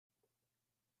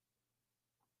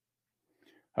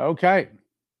Okay.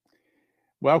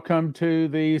 Welcome to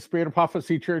the Spirit of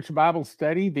Prophecy Church Bible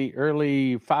Study, the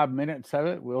early 5 minutes of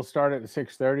it. We'll start at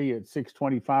 6:30 at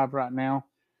 6:25 right now.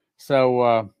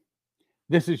 So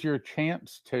this is your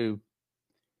chance to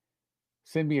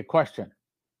send me a question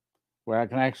where I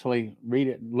can actually read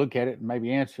it, look at it, and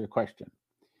maybe answer the question.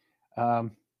 I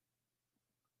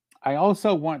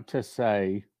also want to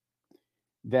say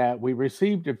that we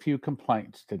received a few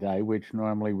complaints today, which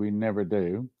normally we never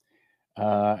do.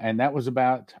 And that was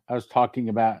about us talking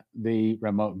about the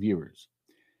remote viewers.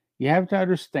 You have to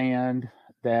understand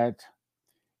that,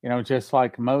 just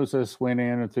like Moses went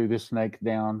in and threw the snake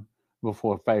down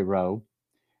before Pharaoh,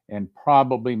 and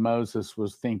probably Moses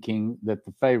was thinking that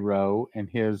the Pharaoh and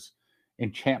his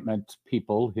enchantment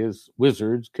people, his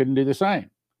wizards, couldn't do the same.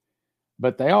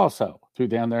 But they also threw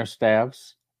down their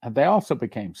staffs and they also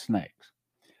became snakes.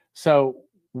 So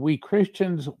we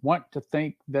Christians want to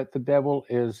think that the devil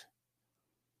is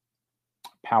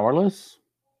powerless.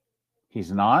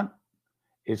 He's not.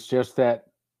 It's just that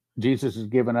Jesus has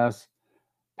given us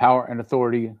power and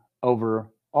authority over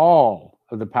all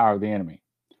of the power of the enemy,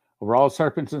 over all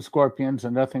serpents and scorpions,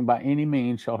 and nothing by any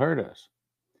means shall hurt us.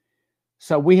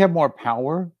 So we have more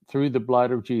power through the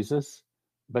blood of Jesus,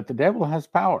 but the devil has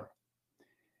power.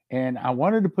 And I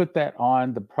wanted to put that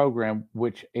on the program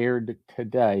which aired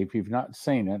today. If you've not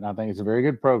seen it, I think it's a very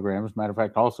good program. As a matter of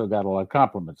fact, also got a lot of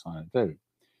compliments on it too.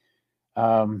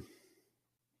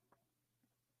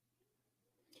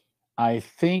 I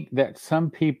think that some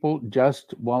people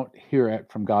just won't hear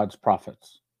it from God's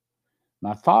prophets.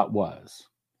 My thought was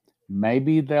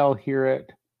maybe they'll hear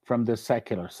it from the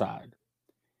secular side.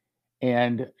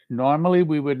 And normally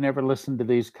we would never listen to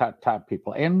these type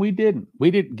people. And we didn't.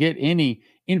 We didn't get any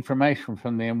information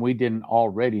from them we didn't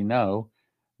already know,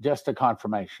 just a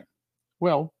confirmation.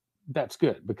 Well, that's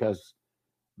good because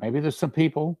maybe there's some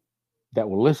people that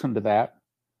will listen to that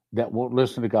won't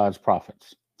listen to God's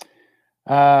prophets.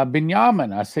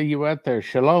 Binyamin, I see you out there.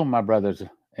 Shalom, my brothers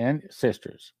and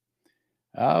sisters.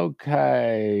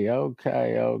 Okay.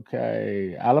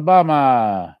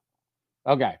 Alabama.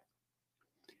 Okay.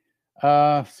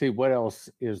 See, what else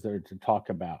is there to talk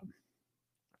about?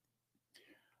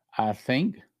 I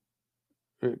think,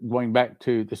 going back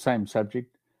to the same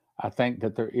subject, I think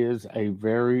that there is a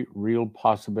very real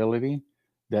possibility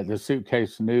that the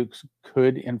suitcase nukes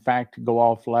could, in fact, go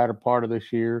off the latter part of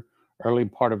this year, early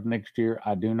part of next year.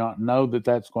 I do not know that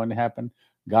that's going to happen.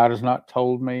 God has not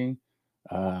told me.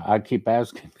 I keep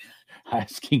asking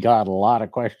God a lot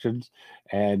of questions,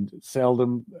 and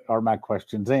seldom are my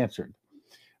questions answered.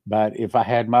 But if I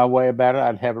had my way about it,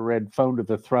 I'd have a red phone to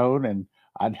the throne, and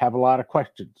I'd have a lot of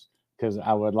questions because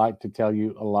I would like to tell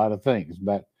you a lot of things.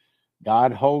 But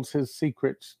God holds his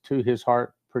secrets to his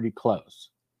heart pretty close.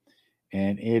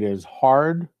 And it is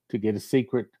hard to get a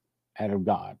secret out of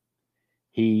God.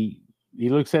 He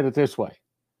looks at it this way.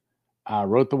 I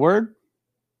wrote the word,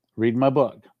 read my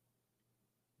book.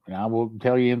 And I will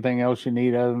tell you anything else you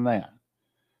need other than that.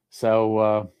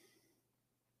 So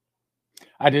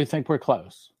I do think we're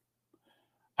close.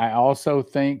 I also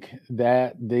think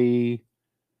that the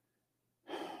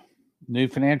new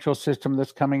financial system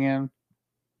that's coming in,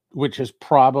 which is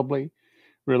probably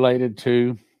related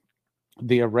to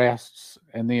the arrests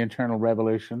and the internal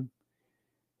revolution,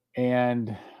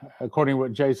 and according to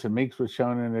what Jason Meeks was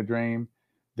shown in a dream,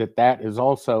 that is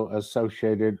also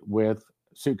associated with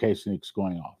suitcase nukes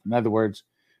going off. In other words,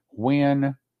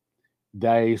 when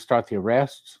they start the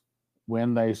arrests,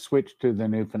 when they switch to the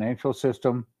new financial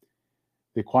system,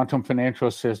 the quantum financial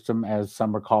system, as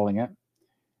some are calling it,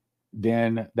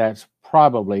 then that's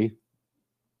probably,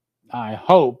 I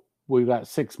hope, we've got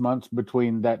 6 months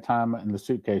between that time and the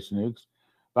suitcase nukes.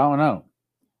 But I don't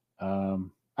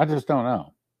know. I just don't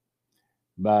know.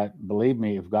 But believe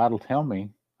me, if God will tell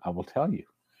me, I will tell you.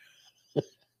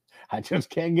 I just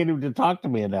can't get him to talk to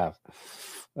me enough.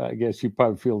 I guess you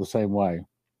probably feel the same way.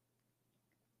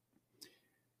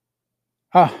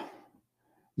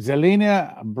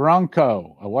 Zelina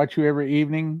Bronco. I watch you every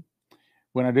evening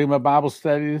when I do my Bible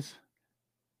studies,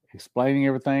 explaining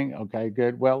everything. Okay,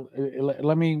 good. Well,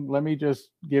 let me just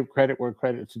give credit where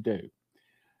credit's due.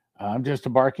 I'm just a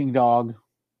barking dog,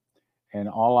 and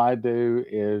all I do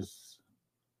is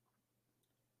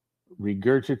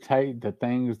regurgitate the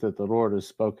things that the Lord has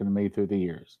spoken to me through the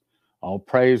years. All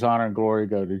praise, honor, and glory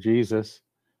go to Jesus,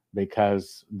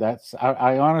 because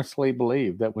I honestly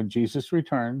believe that when Jesus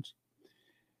returns,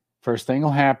 first thing will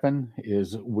happen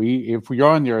is if you're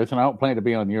on the earth, and I don't plan to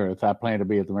be on the earth, I plan to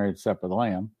be at the marriage supper of the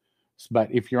Lamb. But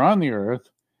if you're on the earth,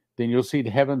 then you'll see the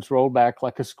heavens roll back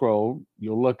like a scroll.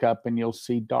 You'll look up and you'll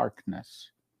see darkness.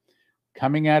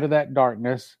 Coming out of that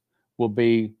darkness will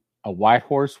be a white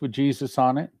horse with Jesus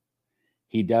on it.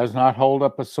 He does not hold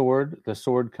up a sword. The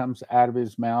sword comes out of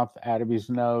his mouth, out of his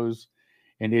nose,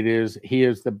 and he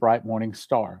is the bright morning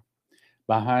star.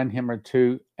 Behind him are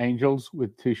two angels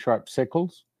with two sharp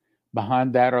sickles.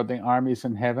 Behind that are the armies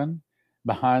in heaven.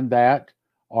 Behind that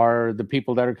are the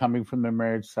people that are coming from the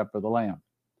marriage supper of the Lamb.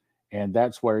 And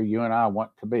that's where you and I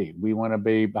want to be. We want to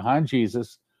be behind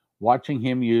Jesus, watching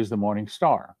him use the morning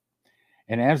star.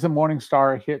 And as the morning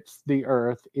star hits the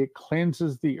earth, it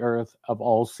cleanses the earth of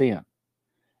all sin.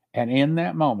 And in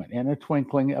that moment, in a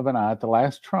twinkling of an eye, at the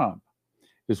last trump,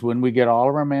 is when we get all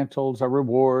of our mantles, our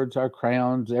rewards, our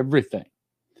crowns, everything.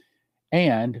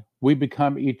 And we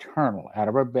become eternal. Out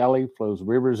of our belly flows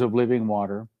rivers of living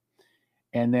water.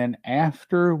 And then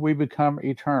after we become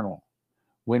eternal,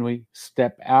 when we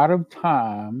step out of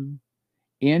time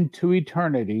into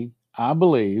eternity, I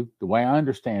believe, the way I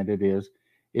understand it is,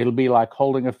 it'll be like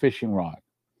holding a fishing rod.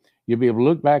 You'll be able to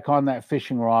look back on that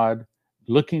fishing rod,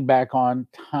 looking back on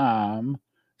time,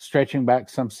 stretching back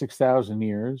some 6,000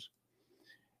 years,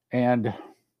 and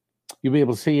you'll be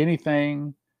able to see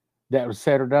anything that was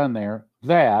said or done there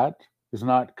that is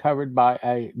not covered by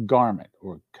a garment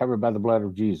or covered by the blood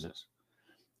of Jesus.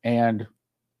 And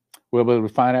we'll be able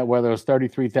to find out where those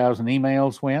 33,000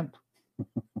 emails went.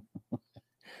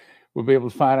 We'll be able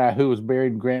to find out who was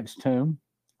buried in Grant's tomb.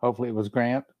 Hopefully it was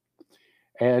Grant.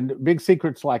 And big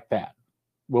secrets like that.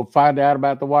 We'll find out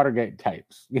about the Watergate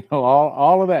tapes.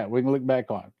 All of that we can look back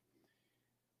on.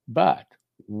 But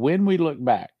when we look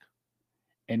back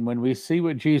and when we see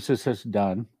what Jesus has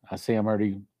done, I see I'm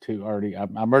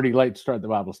already late to start the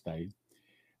Bible study.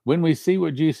 When we see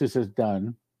what Jesus has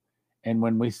done, and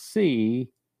when we see,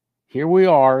 here we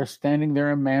are standing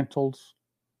there in mantles,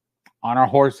 on our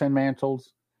horse and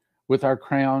mantles, with our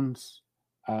crowns,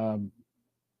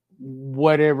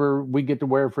 whatever we get to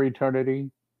wear for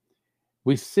eternity,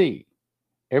 we see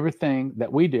everything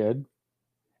that we did,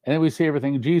 and then we see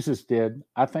everything Jesus did.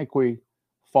 I think we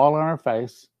fall on our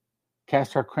face,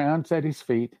 cast our crowns at his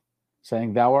feet,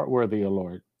 saying, "Thou art worthy, O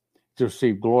Lord, to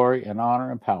receive glory and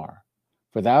honor and power.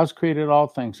 For thou hast created all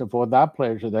things, and for thy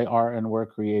pleasure they are and were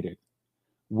created."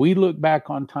 We look back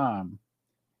on time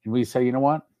and we say, you know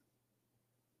what?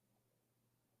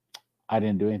 I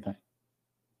didn't do anything.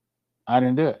 I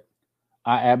didn't do it.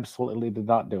 I absolutely did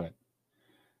not do it.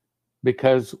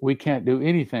 Because we can't do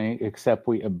anything except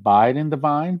we abide in the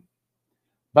vine,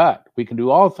 but we can do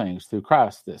all things through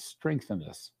Christ that strengthens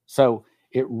us. So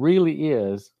it really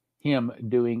is him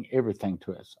doing everything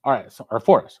to us. All right, or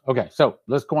for us. Okay, so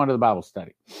let's go on to the Bible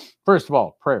study. First of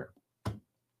all, prayer.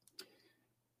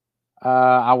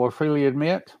 I will freely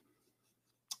admit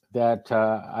that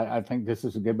I think this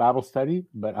is a good Bible study,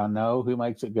 but I know who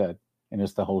makes it good, and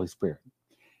it's the Holy Spirit.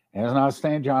 And it's not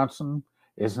Stan Johnson.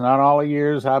 It's not all the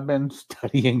years I've been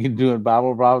studying and doing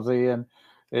Bible prophecy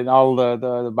and all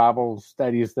the Bible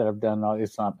studies that I've done.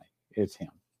 It's not me. It's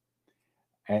him.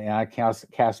 And I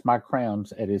cast my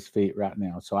crowns at his feet right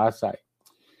now. So I say,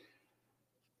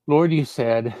 Lord, you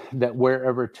said that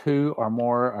wherever two or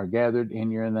more are gathered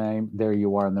in your name, there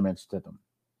you are in the midst of them.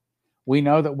 We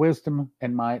know that wisdom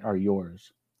and might are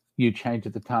yours. You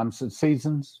changeth the times and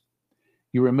seasons.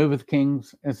 You removeth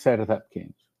kings and setteth up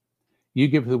kings. You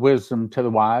give the wisdom to the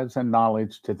wise and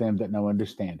knowledge to them that know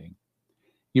understanding.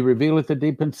 You revealeth the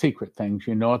deep and secret things.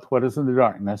 You knoweth what is in the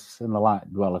darkness, and the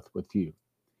light dwelleth with you.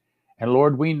 And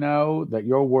Lord, we know that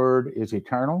your word is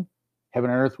eternal. Heaven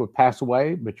and earth will pass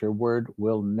away, but your word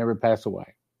will never pass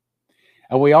away.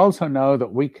 And we also know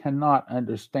that we cannot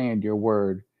understand your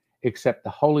word except the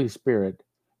Holy Spirit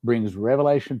brings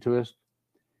revelation to us,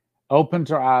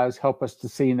 opens our eyes, help us to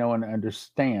see, know, and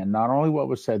understand not only what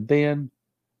was said then,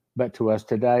 but to us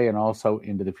today and also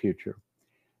into the future.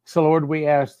 So, Lord, we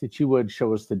ask that you would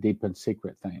show us the deep and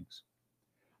secret things.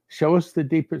 Show us the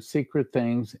deep and secret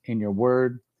things in your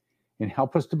word and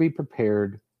help us to be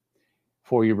prepared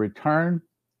for your return,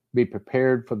 be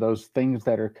prepared for those things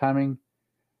that are coming,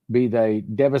 be they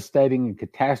devastating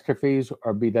catastrophes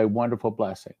or be they wonderful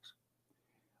blessings.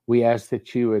 We ask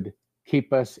that you would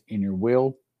keep us in your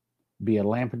will, be a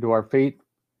lamp unto our feet,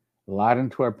 light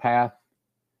unto our path,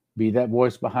 be that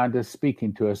voice behind us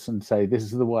speaking to us and say, this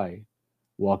is the way,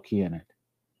 walk ye in it.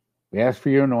 We ask for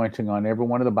your anointing on every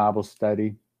one of the Bible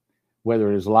study,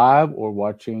 whether it is live or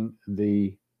watching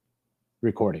the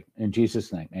recording. In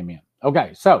Jesus' name, amen.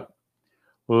 Okay, so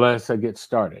let's get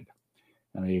started.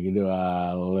 I mean, you can do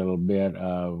a little bit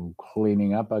of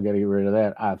cleaning up. I got to get rid of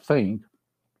that, I think.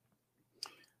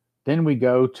 Then we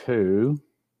go to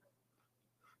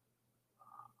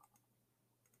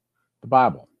the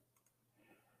Bible.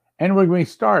 And we're going to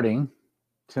be starting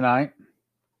tonight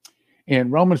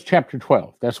in Romans chapter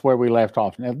 12. That's where we left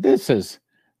off. Now, this is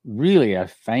really a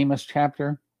famous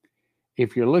chapter.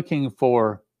 If you're looking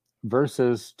for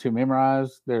verses to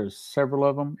memorize, there's several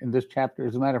of them in this chapter.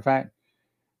 As a matter of fact,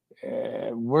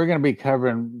 we're going to be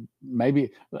covering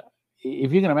maybe,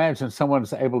 if you can imagine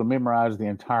someone's able to memorize the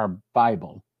entire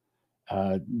Bible,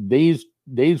 these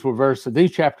were verses,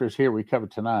 these chapters here we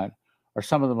covered tonight are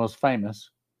some of the most famous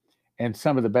and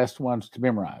some of the best ones to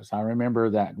memorize. I remember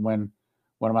that when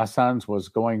one of my sons was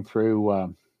going through,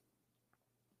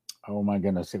 oh my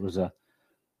goodness, it was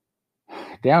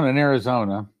down in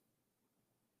Arizona.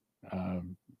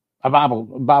 A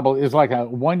Bible is like a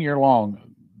 1 year long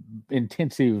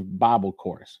intensive Bible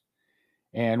course.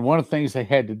 And one of the things they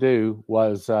had to do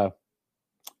was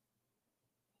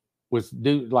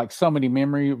do like so many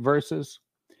memory verses.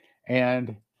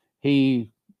 And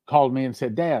he called me and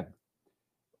said, Dad,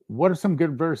 what are some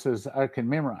good verses I can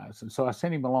memorize? And so I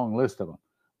sent him a long list of them.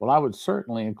 Well, I would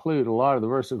certainly include a lot of the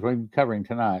verses we're covering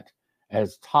tonight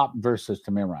as top verses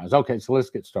to memorize. Okay, so let's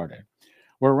get started.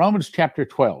 We're Romans chapter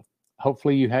 12.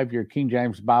 Hopefully you have your King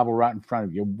James Bible right in front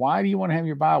of you. Why do you want to have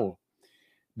your Bible?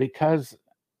 Because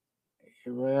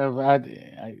it'd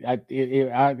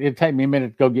take me a minute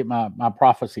to go get my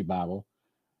prophecy Bible.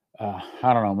 I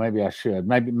don't know, maybe I should.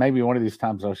 Maybe one of these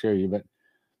times I'll show you, but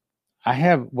I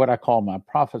have what I call my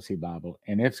prophecy Bible,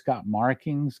 and it's got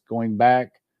markings going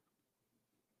back,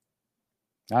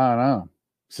 I don't know,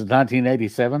 since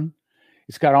 1987.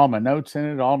 It's got all my notes in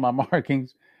it, all my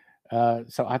markings.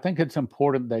 So I think it's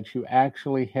important that you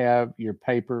actually have your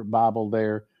paper Bible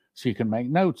there so you can make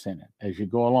notes in it as you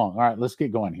go along. All right, let's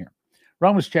get going here.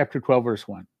 Romans chapter 12, verse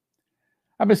 1.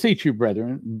 I beseech you,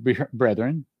 brethren, let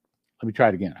me try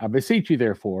it again. I beseech you,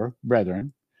 therefore,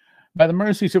 brethren, by the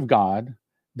mercies of God,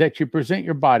 that you present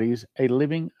your bodies a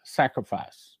living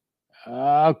sacrifice.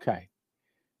 Okay.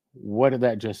 What did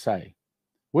that just say?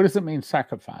 What does it mean,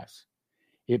 sacrifice?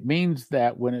 It means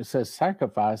that when it says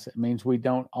sacrifice, it means we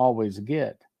don't always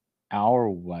get our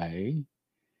way.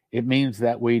 It means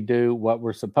that we do what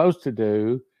we're supposed to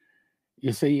do.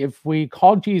 You see, if we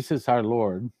call Jesus our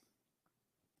Lord,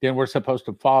 then we're supposed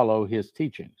to follow his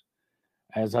teachings.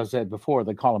 As I said before,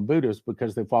 they call them Buddhists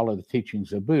because they follow the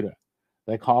teachings of Buddha.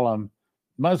 They call them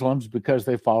Muslims because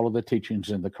they follow the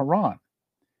teachings in the Quran.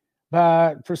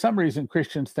 But for some reason,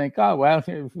 Christians think, oh, well,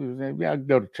 I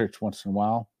go to church once in a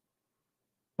while.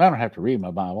 I don't have to read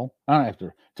my Bible. I don't have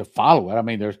to follow it. I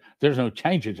mean, there's no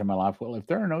changes in my life. Well, if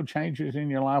there are no changes in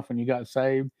your life when you got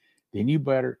saved, then you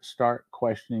better start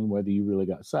questioning whether you really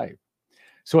got saved.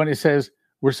 So when it says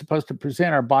we're supposed to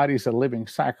present our bodies a living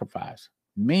sacrifice,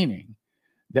 meaning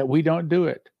that we don't do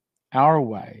it our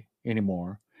way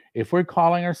anymore. If we're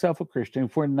calling ourselves a Christian,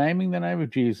 if we're naming the name of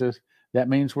Jesus, that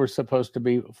means we're supposed to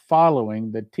be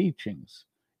following the teachings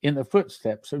in the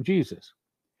footsteps of Jesus.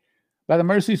 By the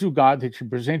mercies of God, that you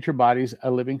present your bodies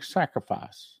a living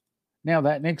sacrifice. Now,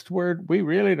 that next word, we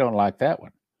really don't like that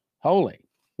one. Holy.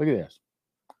 Look at this.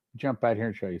 Jump out here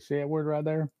and show you. See that word right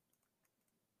there?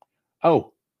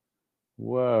 Oh.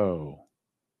 Whoa.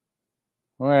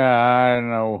 Well, I don't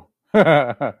know.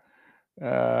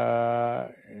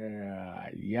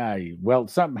 Yeah. Well,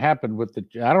 something happened with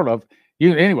I don't know if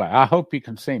you, anyway, I hope you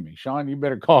can see me. Sean, you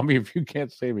better call me if you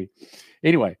can't see me.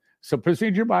 Anyway, so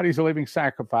present your body as a living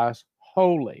sacrifice,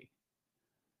 holy,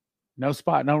 no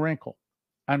spot, no wrinkle,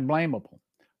 unblameable,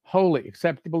 holy,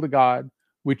 acceptable to God,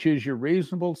 which is your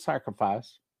reasonable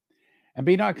sacrifice, and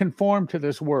be not conformed to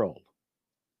this world.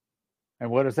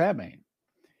 And what does that mean?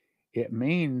 It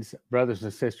means, brothers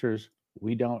and sisters,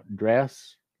 we don't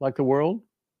dress like the world.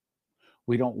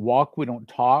 We don't walk, we don't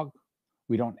talk,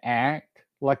 we don't act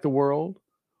like the world.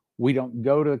 We don't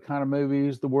go to the kind of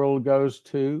movies the world goes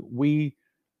to. We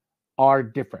are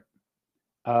different.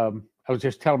 I was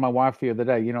just telling my wife the other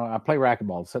day, I play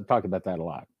racquetball, so I talk about that a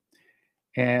lot.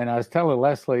 And I was telling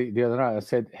Leslie the other night, I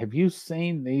said, have you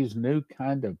seen these new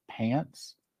kind of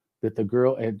pants that the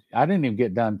girl had? I didn't even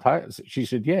get done. She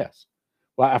said, yes.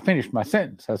 Well, I finished my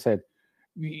sentence. I said,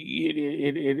 I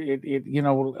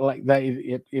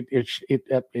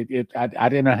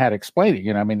didn't know how to explain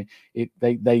it. I mean,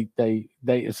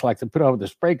 it's like they put over the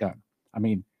spray gun. I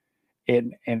mean,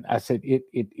 and I said,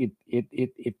 it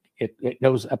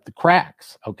goes up the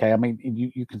cracks. Okay. I mean,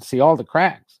 you can see all the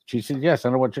cracks. She said, yes, I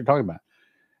know what you're talking about.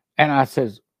 And I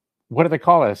says, what do they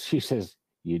call us? She says,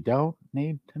 you don't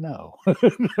need to know.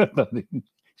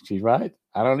 She's right.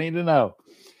 I don't need to know.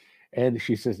 And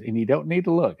she says, and you don't need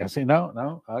to look. I say,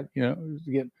 no,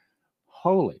 get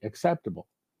holy, acceptable.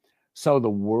 So the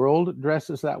world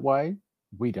dresses that way.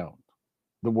 We don't.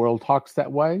 The world talks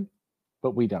that way,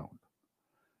 but we don't.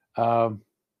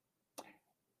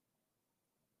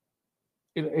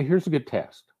 Here's a good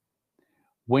test.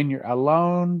 When you're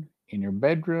alone in your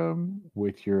bedroom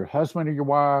with your husband or your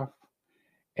wife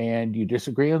and you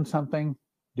disagree on something,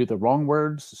 do the wrong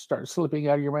words start slipping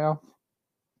out of your mouth?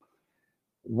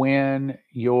 When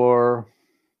you're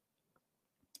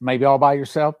maybe all by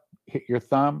yourself, hit your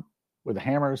thumb with a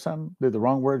hammer or something, do the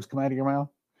wrong words come out of your mouth?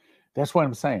 That's what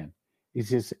I'm saying.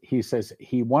 He says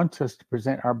he wants us to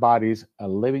present our bodies a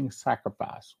living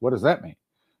sacrifice. What does that mean?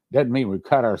 Doesn't mean we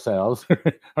cut ourselves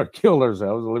or killed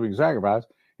ourselves, a living sacrifice.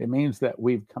 It means that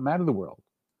we've come out of the world.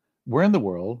 We're in the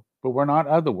world, but we're not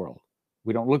of the world.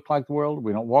 We don't look like the world.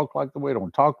 We don't walk like the way. We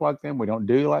don't talk like them. We don't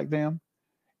do like them.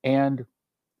 And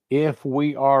if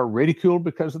we are ridiculed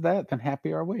because of that, then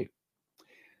happy are we.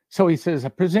 So he says,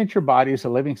 present your body as a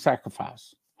living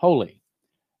sacrifice, holy,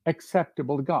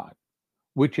 acceptable to God,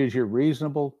 which is your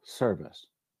reasonable service.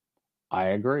 I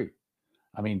agree.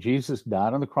 I mean, Jesus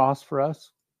died on the cross for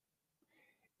us.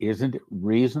 Isn't it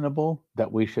reasonable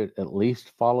that we should at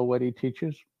least follow what he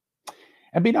teaches?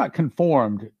 And be not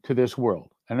conformed to this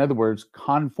world. In other words,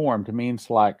 conformed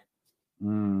means like,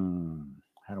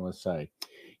 how do I say?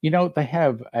 They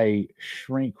have a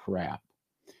shrink wrap.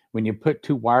 When you put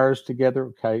two wires together,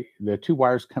 okay, the two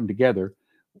wires come together.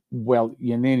 Well,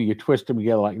 and then you twist them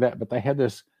together like that. But they have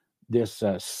this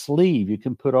sleeve you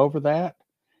can put over that,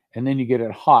 and then you get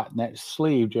it hot, and that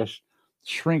sleeve just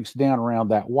shrinks down around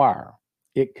that wire.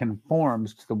 It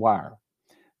conforms to the wire.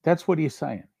 That's what he's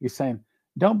saying. He's saying,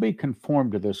 don't be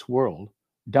conformed to this world.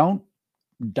 Don't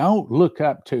look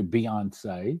up to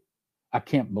Beyonce. I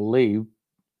can't believe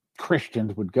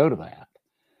Christians would go to that.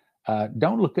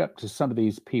 Don't look up to some of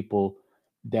these people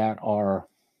that are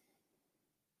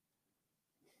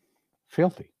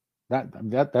filthy.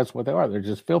 That's what they are. They're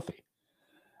just filthy.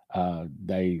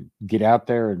 They get out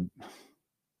there and,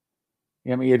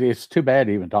 I mean, it's too bad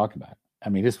to even talk about it. I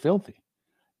mean, it's filthy.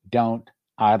 Don't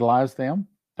idolize them.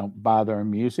 Don't buy their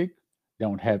music.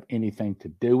 Don't have anything to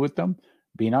do with them.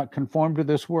 Be not conformed to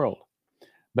this world,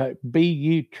 but be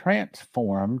ye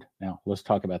transformed. Now, let's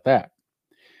talk about that.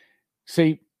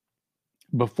 See,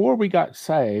 before we got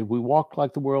saved, we walked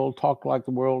like the world, talked like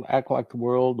the world, act like the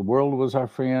world. The world was our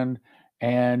friend,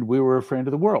 and we were a friend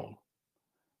of the world.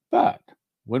 But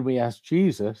when we asked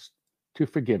Jesus to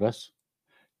forgive us,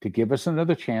 to give us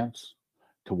another chance,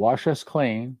 to wash us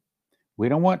clean, we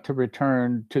don't want to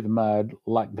return to the mud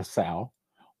like the sow.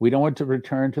 We don't want to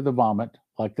return to the vomit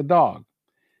like the dog.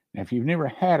 Now, if you've never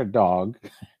had a dog,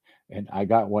 and I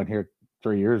got one here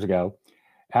 3 years ago,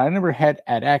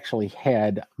 I'd actually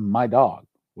had my dog.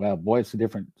 Well, boy, it's a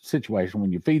different situation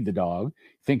when you feed the dog,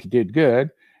 think you did good,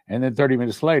 and then 30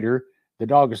 minutes later, the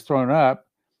dog is thrown up,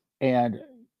 and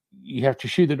you have to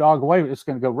shoo the dog away. It's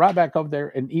going to go right back over there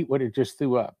and eat what it just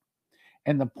threw up.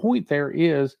 And the point there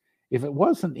is, if it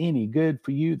wasn't any good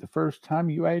for you the first time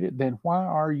you ate it, then why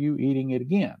are you eating it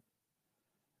again?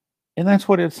 And that's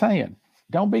what it's saying.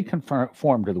 Don't be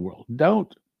conformed to the world.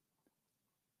 Don't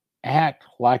act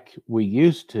like we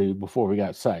used to before we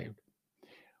got saved.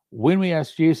 When we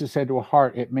ask Jesus into our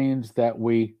heart, it means that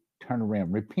we turn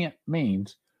around. Repent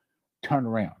means turn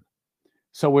around.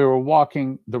 So we were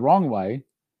walking the wrong way.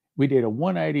 We did a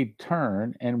 180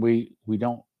 turn, and we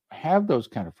don't have those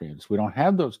kind of friends. We don't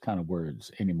have those kind of words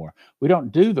anymore. We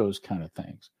don't do those kind of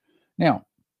things. Now,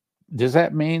 does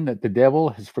that mean that the devil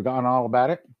has forgotten all about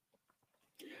it?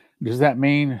 Does that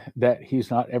mean that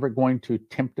he's not ever going to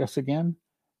tempt us again?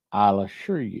 I'll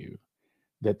assure you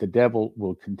that the devil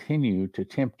will continue to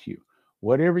tempt you.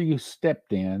 Whatever you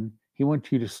stepped in, he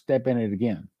wants you to step in it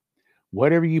again.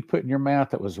 Whatever you put in your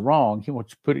mouth that was wrong, he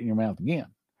wants you to put it in your mouth again.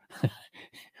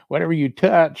 Whatever you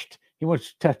touched, he wants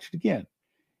you to touch it again.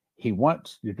 He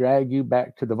wants to drag you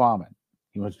back to the vomit.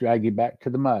 He wants to drag you back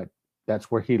to the mud. That's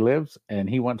where he lives, and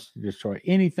he wants to destroy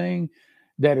anything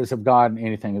that is of God and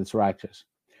anything that's righteous.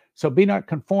 So be not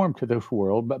conformed to this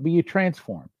world, but be ye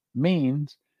transformed.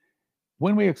 Means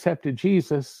when we accepted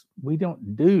Jesus, we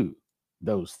don't do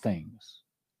those things.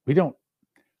 We don't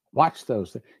watch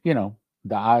those.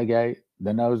 The eye gate,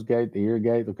 the nose gate, the ear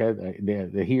gate. Okay,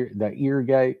 the ear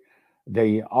gate,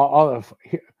 the all of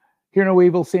hear no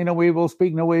evil, see no evil,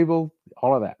 speak no evil,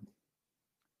 all of that.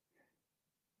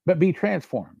 But be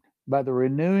transformed by the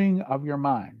renewing of your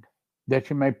mind, that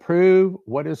you may prove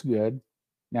what is good.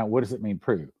 Now, what does it mean,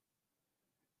 prove?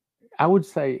 I would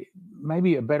say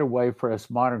maybe a better way for us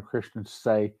modern Christians to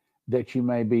say that you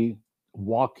may be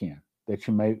walk in, that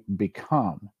you may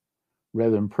become,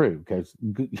 rather than prove, because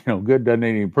good doesn't need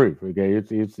any proof. Okay,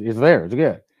 it's there, it's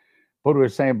good. What we're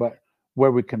saying, but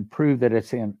where we can prove that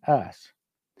it's in us,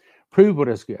 prove what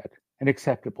is good and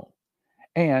acceptable,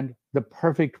 and the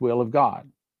perfect will of God.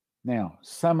 Now,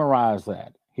 summarize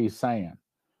that he's saying,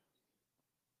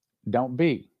 don't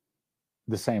be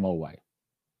the same old way,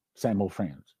 same old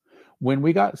friends. When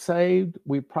we got saved,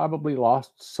 we probably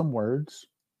lost some words.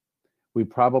 We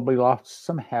probably lost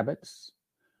some habits.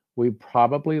 We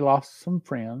probably lost some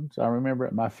friends. I remember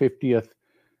at my 50th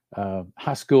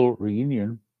high school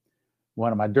reunion,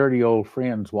 one of my dirty old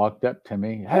friends walked up to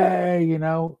me. Hey,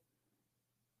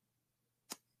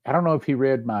 I don't know if he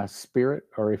read my spirit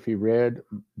or if he read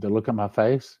the look on my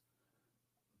face,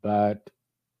 but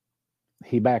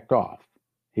he backed off.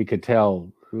 He could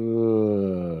tell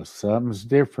something's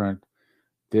different.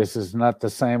 This is not the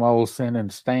same old Sin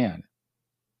and Stan.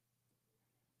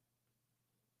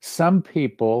 Some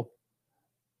people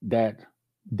that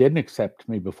didn't accept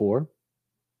me before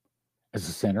as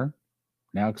a sinner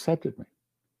now accepted me.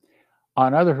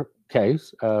 On other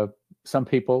case, some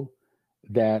people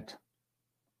that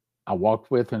I walked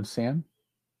with in sin,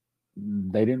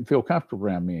 they didn't feel comfortable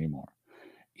around me anymore.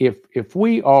 If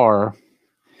we are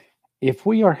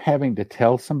having to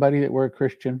tell somebody that we're a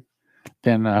Christian,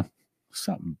 then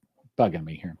something bugging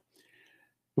me here.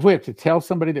 If we have to tell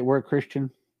somebody that we're a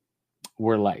Christian,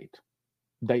 we're late.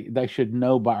 They should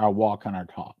know by our walk and our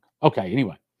talk. Okay,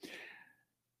 anyway.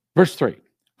 Verse 3.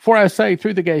 For I say,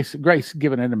 through the grace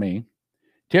given unto me,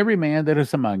 to every man that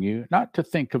is among you, not to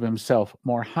think of himself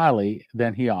more highly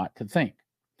than he ought to think,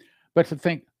 but to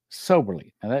think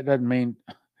soberly. Now, that doesn't mean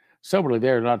soberly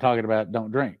there, not talking about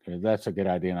don't drink. That's a good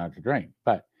idea not to drink.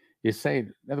 But you say,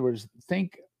 in other words,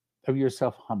 think of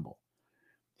yourself humble.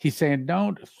 He's saying,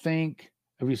 don't think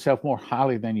of yourself more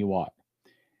highly than you ought.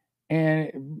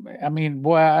 And I mean,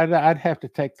 boy, I'd have to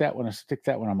take that one and stick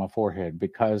that one on my forehead,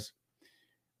 because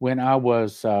when I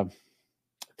was, to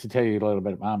tell you a little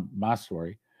bit about my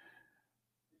story,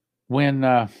 when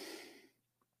I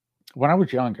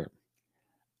was younger,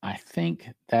 I think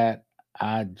that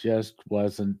I just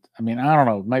wasn't, I mean, I don't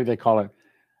know, maybe they call it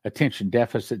attention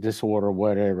deficit disorder or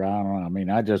whatever. I don't know. I mean,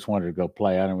 I just wanted to go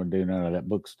play. I didn't want to do none of that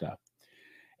book stuff.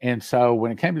 And so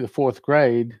when it came to the fourth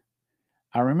grade,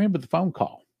 I remember the phone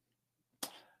call.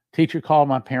 Teacher called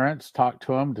my parents, talked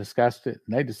to them, discussed it,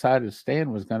 and they decided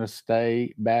Stan was going to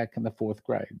stay back in the fourth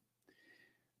grade.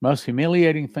 Most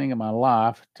humiliating thing in my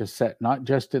life, to sit not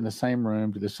just in the same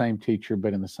room to the same teacher,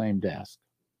 but in the same desk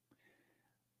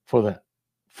for the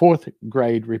fourth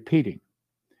grade repeating.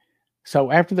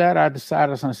 So after that, I decided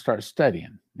I was going to start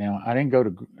studying. Now, I didn't go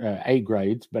to A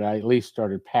grades, but I at least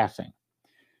started passing.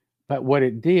 But what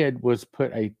it did was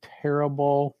put a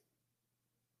terrible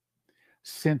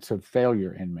sense of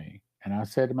failure in me. And I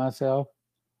said to myself,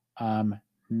 I'm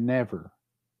never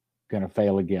going to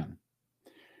fail again.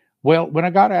 Well, when I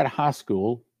got out of high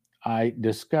school, I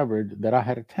discovered that I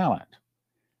had a talent,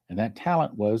 and that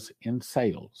talent was in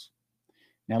sales.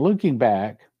 Now, looking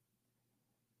back,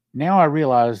 now I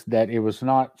realize that it was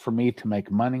not for me to make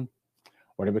money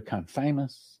or to become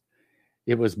famous.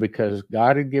 It was because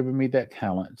God had given me that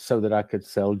talent so that I could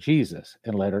sell Jesus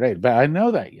in later days. But I didn't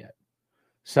know that yet.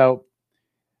 So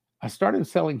I started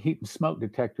selling heat and smoke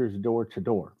detectors door to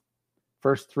door.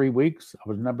 First 3 weeks, I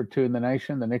was number 2 in the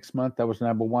nation. The next month, I was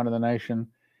number 1 in the nation.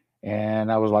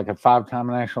 And I was like a 5-time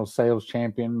national sales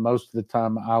champion. Most of the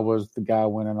time, I was the guy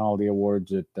winning all the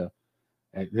awards that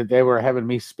they were having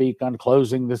me speak on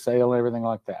closing the sale and everything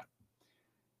like that.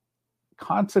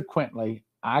 Consequently,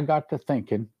 I got to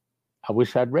thinking, I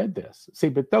wish I'd read this. See,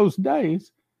 but those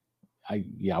days, I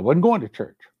wasn't going to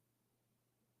church.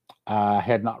 I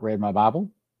had not read my Bible.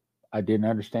 I didn't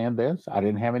understand this. I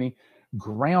didn't have any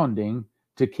grounding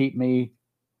to keep me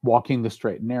walking the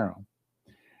straight and narrow.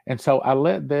 And so I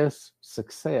let this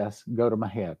success go to my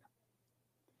head.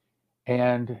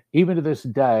 And even to this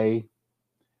day,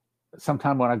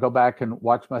 sometime when I go back and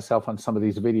watch myself on some of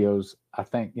these videos, I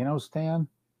think, Stan,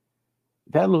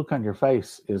 that look on your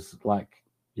face is like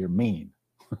you're mean.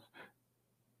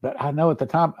 But I know at the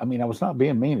time, I mean, I was not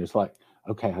being mean. It's like,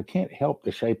 okay, I can't help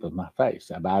the shape of my face,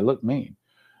 but I look mean.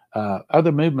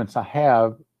 Other movements I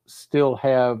have still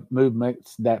have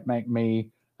movements that make me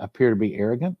appear to be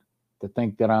arrogant, to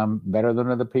think that I'm better than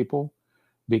other people,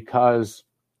 because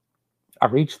I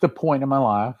reached the point in my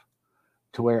life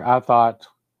to where I thought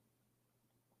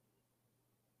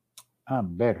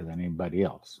I'm better than anybody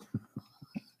else.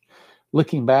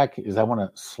 Looking back, is I want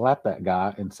to slap that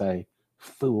guy and say,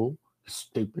 fool,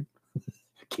 stupid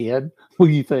kid, what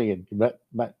are you thinking?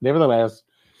 But nevertheless,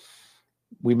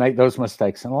 we make those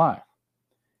mistakes in life.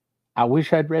 I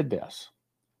wish I'd read this.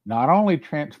 Not only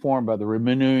transformed by the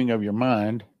renewing of your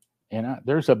mind, and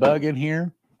there's a bug in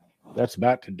here that's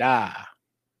about to die.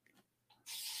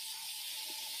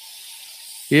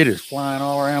 It is flying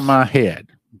all around my head.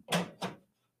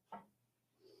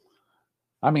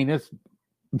 I mean, it's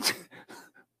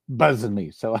buzzing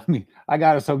me. So, I mean, I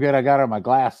got it so good. I got it on my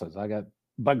glasses. I got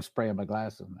bug spray on my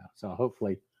glasses now. So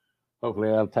hopefully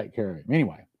that'll take care of it.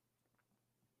 Anyway,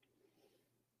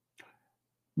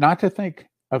 not to think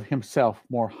of himself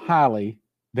more highly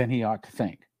than he ought to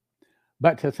think,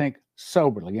 but to think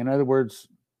soberly. In other words,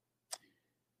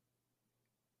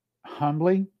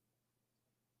 humbly,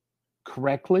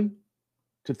 correctly,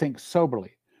 to think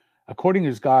soberly, according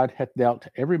as God hath dealt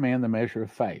to every man the measure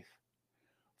of faith.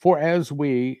 For as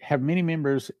we have many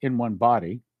members in one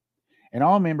body, and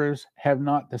all members have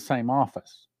not the same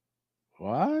office.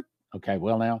 What? Okay,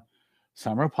 well, now,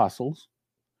 some are apostles,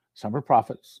 some are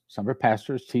prophets, some are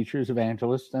pastors, teachers,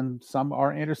 evangelists, and some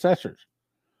are intercessors.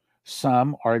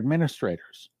 Some are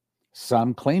administrators.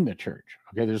 Some clean the church.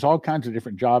 Okay, there's all kinds of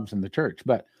different jobs in the church.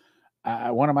 But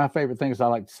one of my favorite things I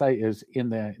like to say is in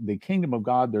the kingdom of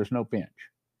God, there's no bench.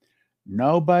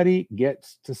 Nobody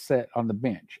gets to sit on the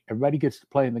bench. Everybody gets to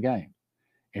play in the game.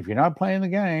 If you're not playing the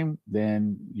game,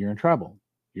 then you're in trouble.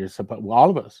 All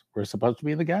of us, we're supposed to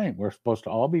be in the game. We're supposed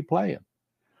to all be playing.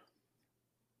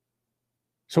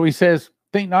 So he says,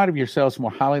 think not of yourselves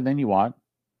more highly than you ought.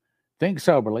 Think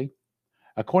soberly,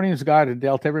 according as God hath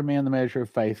dealt every man the measure of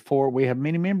faith. For we have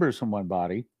many members in one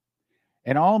body,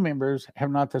 and all members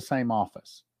have not the same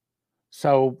office.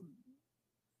 So,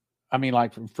 I mean,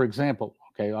 like, for example,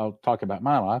 okay, I'll talk about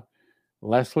my life.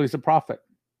 Leslie's a prophet.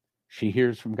 She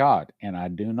hears from God, and I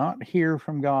do not hear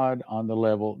from God on the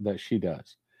level that she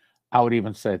does. I would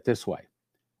even say it this way: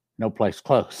 no place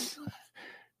close.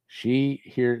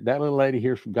 That little lady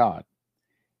hears from God.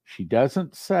 She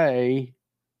doesn't say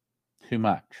too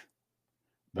much,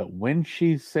 but when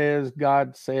she says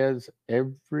God says,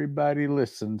 everybody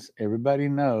listens. Everybody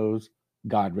knows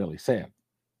God really said.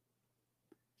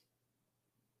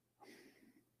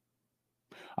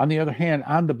 On the other hand,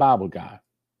 I'm the Bible guy.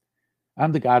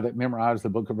 I'm the guy that memorized the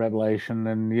book of Revelation,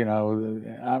 and,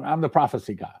 I'm the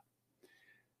prophecy guy.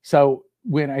 So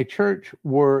when a church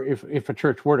if a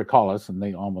church were to call us, and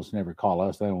they almost never call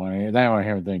us, they don't want to have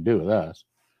anything to do with us,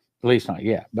 at least not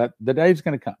yet, but the day's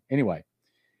going to come. Anyway,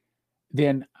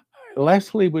 then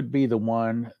Leslie would be the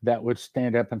one that would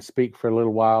stand up and speak for a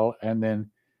little while and then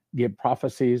give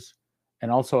prophecies.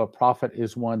 And also a prophet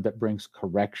is one that brings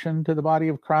correction to the body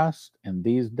of Christ. And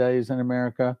these days in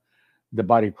America, the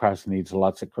body of Christ needs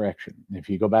lots of correction. If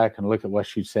you go back and look at what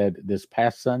she said this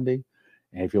past Sunday,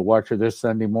 and if you watch her this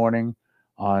Sunday morning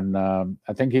on,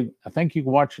 I think you can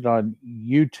watch it on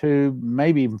YouTube,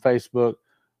 maybe even Facebook.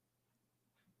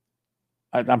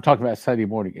 I'm talking about Sunday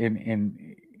morning,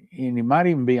 and it might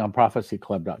even be on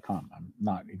prophecyclub.com. I'm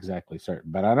not exactly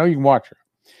certain, but I know you can watch her.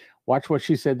 Watch what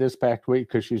she said this past week,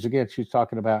 because she's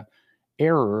talking about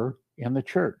error in the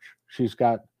church. She's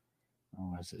got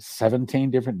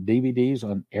 17 different DVDs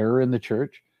on error in the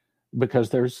church, because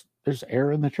there's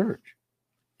error in the church.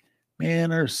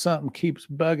 Man, there's something keeps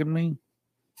bugging me.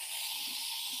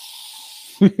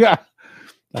 Yeah,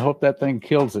 I hope that thing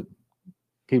kills it.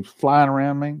 Keeps flying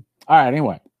around me. All right,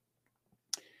 anyway.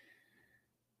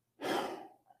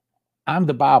 I'm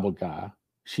the Bible guy.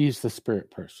 She's the spirit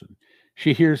person.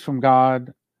 She hears from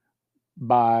God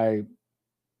by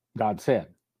God said.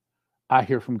 I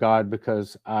hear from God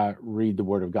because I read the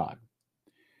Word of God.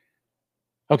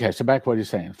 Okay, so back to what he's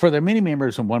saying. For there are many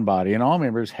members in one body, and all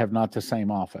members have not the same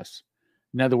office.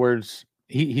 In other words,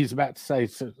 he's about to say,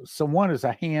 so one is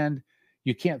a hand.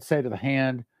 You can't say to the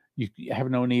hand, you have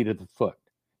no need of the foot.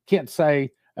 Can't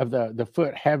say of the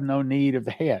foot, have no need of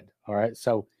the head. All right,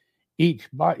 so each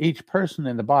person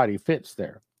in the body fits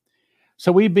there.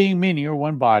 So we, being many, are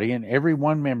one body, and every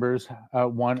one members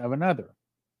one of another.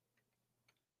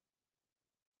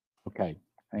 Okay,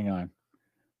 hang on.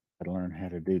 Got to learn how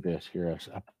to do this here.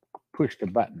 I pushed a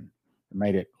button and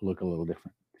made it look a little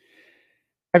different.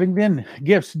 Having then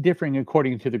gifts differing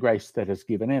according to the grace that is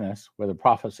given in us, whether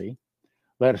prophecy,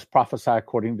 let us prophesy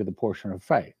according to the portion of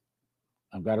faith.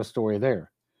 I've got a story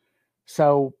there.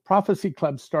 So Prophecy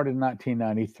Club started in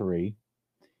 1993,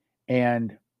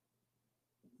 and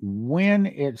when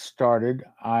it started,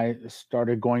 I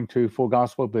started going to Full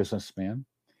Gospel Businessmen,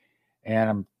 and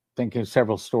I'm thinking of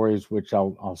several stories which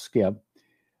I'll skip,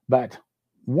 but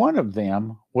one of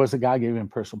them was a guy giving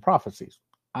personal prophecies.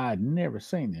 I'd never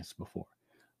seen this before.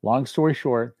 Long story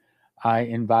short, I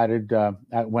invited,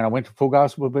 when I went to Full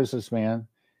Gospel Businessman,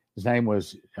 his name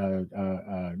was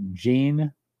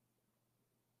Gene.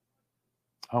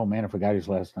 Oh man, I forgot his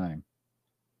last name.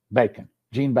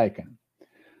 Gene Bacon.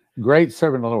 Great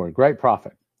servant of the Lord, great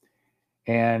prophet.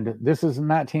 And this is in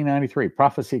 1993.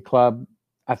 Prophecy Club,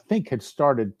 I think, had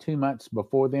started 2 months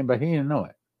before then, but he didn't know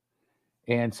it.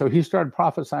 And so he started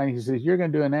prophesying. He says, you're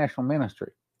going to do a national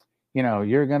ministry.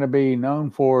 you're going to be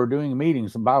known for doing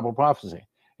meetings and Bible prophecy.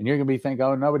 And you're going to be thinking,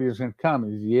 oh, nobody's going to come.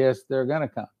 Yes, they're going to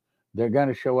come. They're going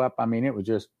to show up. I mean, it was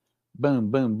just boom,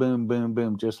 boom, boom, boom,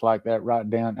 boom, just like that right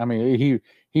down. I mean,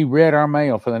 he read our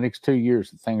mail for the next 2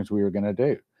 years, the things we were going to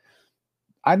do.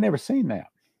 I'd never seen that.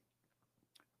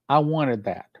 I wanted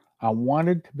that. I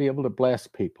wanted to be able to bless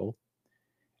people.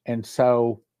 And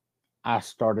so I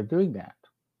started doing that.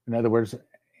 In other words,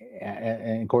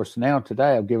 and of course, now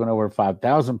today I've given over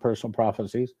 5,000 personal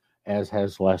prophecies, as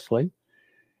has Leslie.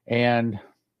 And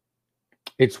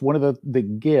it's one of the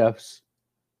gifts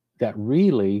that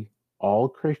really all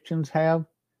Christians have.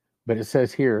 But it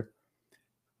says here,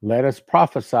 let us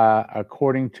prophesy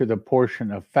according to the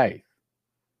portion of faith.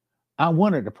 I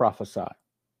wanted to prophesy.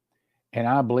 And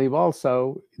I believe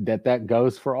also that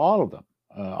goes for all of them,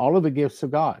 all of the gifts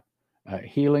of God,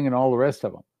 healing and all the rest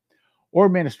of them. Or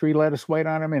ministry, let us wait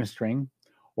on our ministering,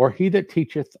 or he that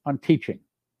teacheth on teaching.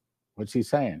 What's he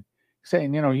saying? He's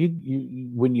saying, you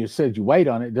when you said you wait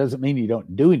on it, doesn't mean you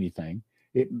don't do anything.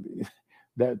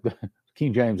 The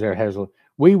King James there has,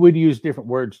 we would use different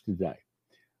words today.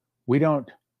 We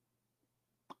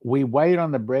wait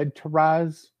on the bread to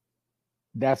rise.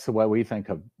 That's the way we think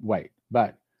of wait.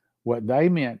 But what they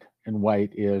meant in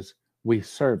wait is we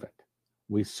serve it.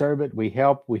 We serve it, we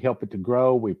help it to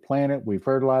grow, we plant it, we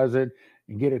fertilize it,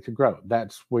 and get it to grow.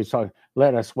 That's what we saw.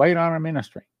 Let us wait on our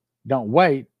ministry. Don't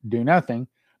wait, do nothing.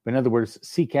 But in other words,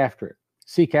 seek after it.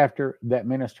 Seek after that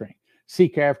ministry.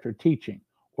 Seek after teaching,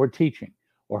 or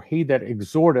he that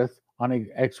exhorteth on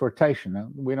exhortation. Now,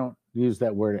 we don't use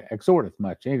that word exhorteth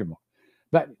much anymore.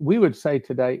 But we would say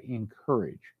today,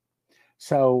 encourage.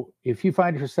 So if you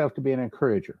find yourself to be an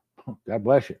encourager, God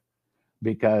bless you.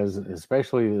 Because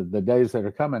especially the days that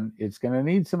are coming, it's going to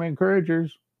need some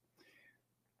encouragers.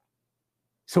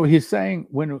 So he's saying,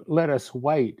 let us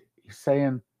wait. He's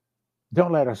saying,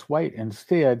 don't let us wait.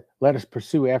 Instead, let us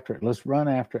pursue after it. Let's run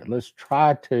after it. Let's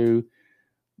try to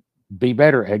be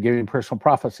better at giving personal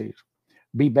prophecies.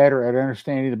 Be better at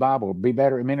understanding the Bible. Be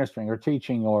better at ministering or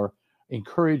teaching or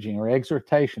encouraging or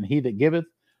exhortation. He that giveth,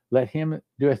 let him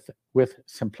doeth with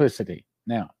simplicity.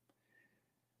 Now,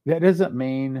 that doesn't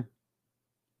mean...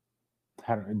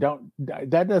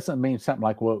 that doesn't mean something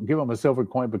like, well, give them a silver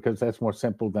coin because that's more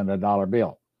simple than a dollar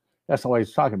bill. That's not what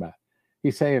he's talking about.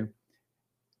 He's saying,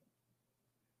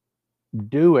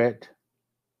 do it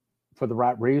for the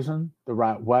right reason, the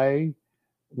right way,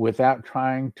 without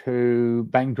trying to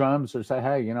bang drums or say,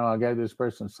 hey, I gave this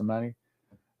person some money.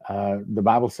 The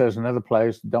Bible says in another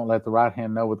place, don't let the right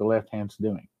hand know what the left hand's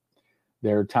doing.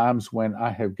 There are times when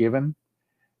I have given,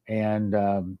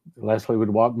 and Leslie would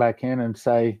walk back in and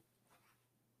say,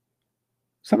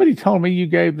 somebody told me you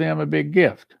gave them a big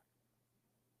gift.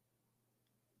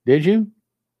 Did you?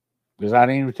 Because I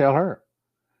didn't even tell her.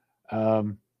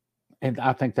 And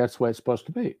I think that's the way it's supposed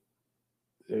to be.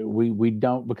 We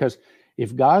don't, because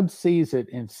if God sees it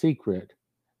in secret,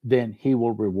 then he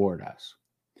will reward us.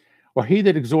 Or he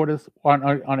that exhorteth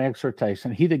on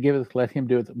exhortation, he that giveth, let him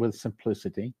do it with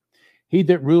simplicity. He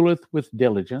that ruleth with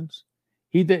diligence,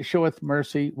 he that showeth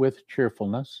mercy with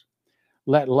cheerfulness.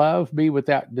 Let love be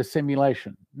without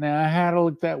dissimulation. Now, I had to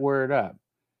look that word up.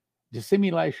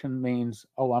 Dissimulation means,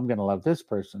 I'm going to love this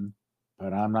person,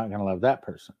 but I'm not going to love that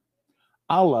person.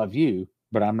 I'll love you,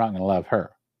 but I'm not going to love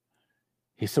her.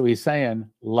 So he's saying,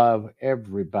 love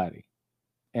everybody.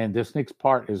 And this next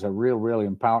part is a really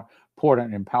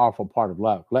important and powerful part of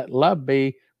love. Let love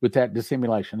be without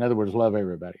dissimulation. In other words, love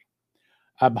everybody.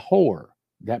 Abhor,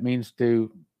 that means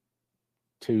to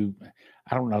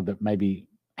I don't know, that maybe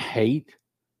hate,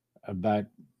 but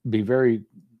be very,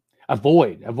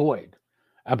 avoid.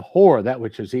 Abhor that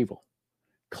which is evil.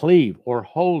 Cleave or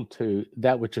hold to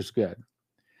that which is good.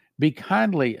 Be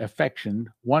kindly affectioned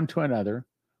one to another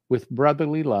with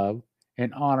brotherly love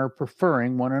and honor,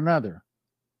 preferring one another.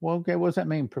 Well, okay, what does that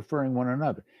mean, preferring one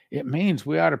another? It means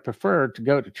we ought to prefer to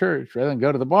go to church rather than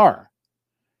go to the bar.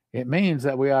 It means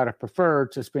that we ought to prefer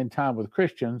to spend time with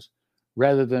Christians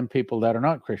rather than people that are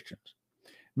not Christians.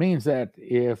 It means that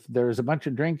if there's a bunch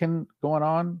of drinking going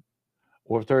on,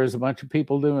 or if there's a bunch of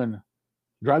people doing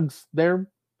drugs there,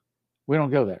 we don't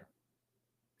go there.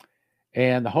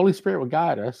 And the Holy Spirit will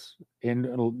guide us and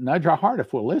it'll nudge our heart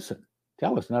if we'll listen.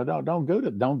 Tell us, no, don't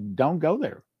go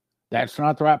there. That's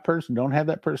not the right person. Don't have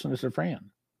that person as a friend.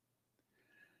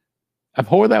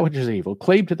 Abhor that which is evil.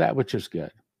 Cleave to that which is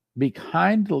good. Be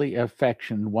kindly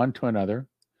affectioned one to another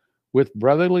with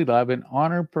brotherly love and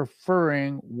honor,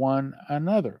 preferring one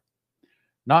another.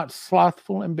 Not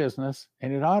slothful in business.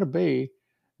 And it ought to be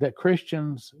that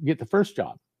Christians get the first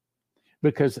job.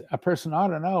 Because a person ought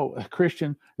to know a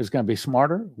Christian is going to be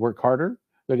smarter, work harder,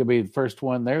 They're going to be the first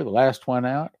one there, the last one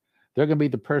out. They're going to be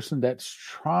the person that's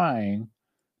trying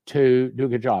to do a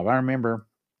good job. I remember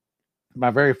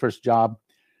my very first job,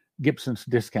 Gibson's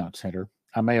Discount Center.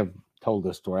 I may have told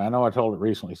this story. I know I told it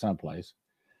recently someplace.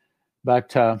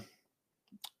 But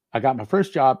I got my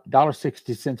first job,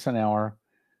 $1.60 an hour,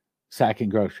 sacking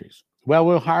groceries. Well,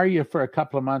 we'll hire you for a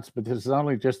couple of months, but this is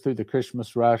only just through the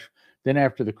Christmas rush. Then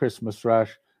after the Christmas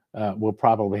rush, we'll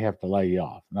probably have to lay you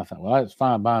off. And I thought, well, that's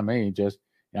fine by me. Just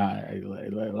I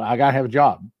got to have a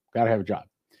job. Got to have a job.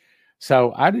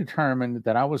 So I determined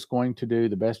that I was going to do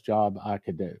the best job I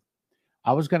could do.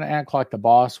 I was going to act like the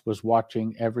boss was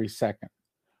watching every second,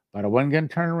 but I wasn't going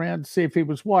to turn around to see if he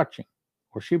was watching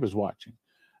or she was watching.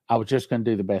 I was just going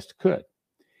to do the best I could.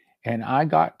 And I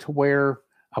got to where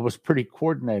I was pretty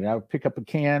coordinated. I would pick up a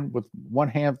can with one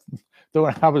hand.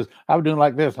 I was doing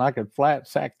like this, and I could flat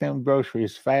sack them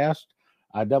groceries fast.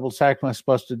 I double sacked when I was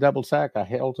supposed to double sack. I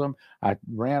held them. I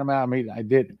ran them out.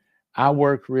 I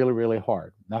worked really, really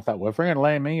hard. And I thought, well, if they're going to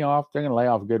lay me off, they're going to lay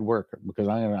off a good worker because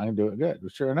I'm going to do it good.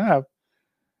 But sure enough,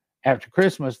 after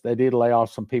Christmas, they did lay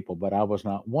off some people, but I was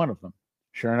not one of them.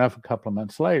 Sure enough, a couple of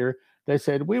months later, they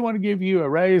said, we want to give you a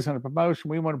raise and a promotion.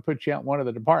 We want to put you out in one of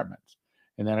the departments.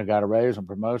 And then I got a raise and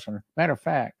promotion. Matter of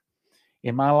fact,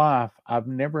 in my life, I've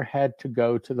never had to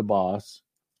go to the boss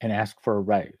and ask for a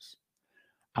raise.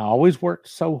 I always worked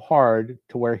so hard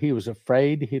to where he was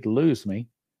afraid he'd lose me,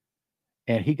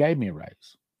 and he gave me a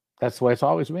raise. That's the way it's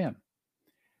always been.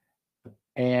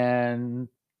 And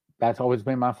that's always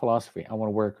been my philosophy. I want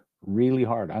to work really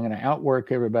hard. I'm going to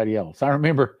outwork everybody else. I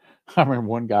remember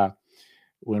one guy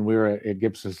when we were at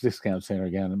Gibson's Discount Center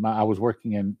again. I was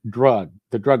working in the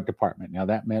drug department. Now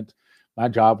that meant my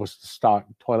job was to stock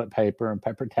toilet paper and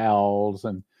paper towels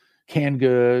and canned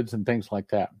goods and things like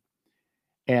that.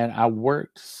 And I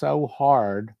worked so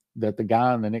hard that the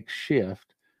guy on the next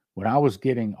shift, when I was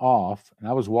getting off and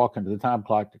I was walking to the time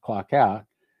clock to clock out,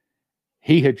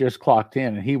 he had just clocked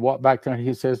in and he walked back there and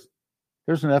he says,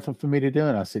 there's nothing for me to do.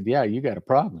 And I said, yeah, you got a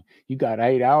problem. You got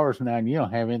 8 hours now and you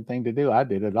don't have anything to do. I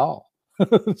did it all.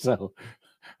 So,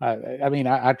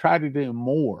 I try to do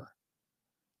more.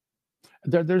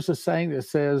 There's a saying that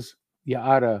says you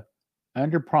ought to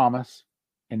under promise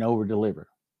and over deliver.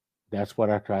 That's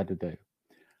what I tried to do.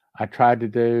 I tried to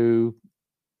do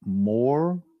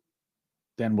more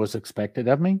than was expected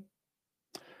of me.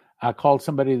 I called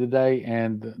somebody today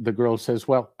and the girl says,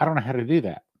 well, I don't know how to do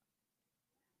that.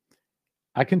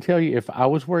 I can tell you if I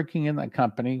was working in that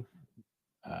company,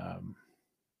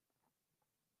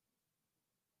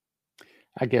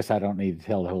 I guess I don't need to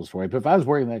tell the whole story, but if I was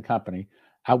working in that company,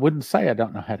 I wouldn't say I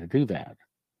don't know how to do that.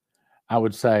 I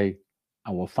would say,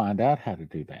 I will find out how to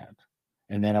do that.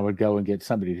 And then I would go and get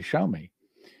somebody to show me.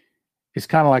 It's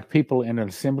kind of like people in an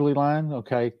assembly line.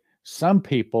 Okay. Some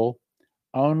people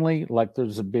only, like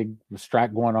there's a big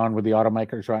strike going on with the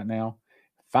automakers right now.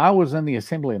 If I was in the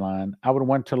assembly line, I would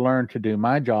want to learn to do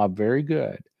my job very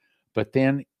good. But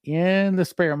then in the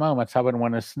spare moments, I would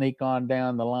want to sneak on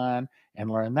down the line and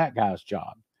learn that guy's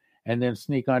job. And then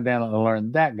sneak on down and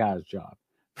learn that guy's job.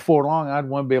 Before long, I'd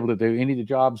want to be able to do any of the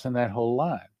jobs in that whole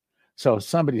line. So if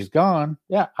somebody's gone,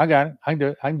 yeah, I got it. I can do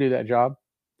it. I can do that job.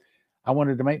 I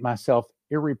wanted to make myself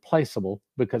irreplaceable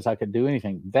because I could do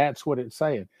anything. That's what it's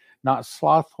saying. Not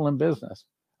slothful in business.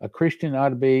 A Christian ought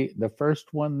to be the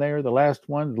first one there, the last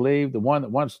one to leave, the one that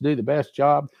wants to do the best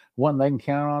job, one they can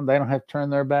count on. They don't have to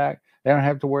turn their back. They don't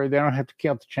have to worry. They don't have to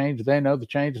count the change. They know the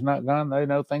change is not gone. They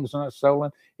know things are not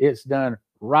stolen. It's done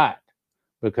right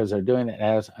because they're doing it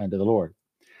as unto the Lord.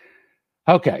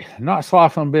 Okay, not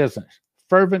slothful in business.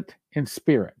 Fervent in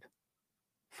spirit.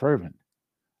 Fervent.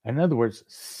 In other words,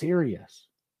 serious.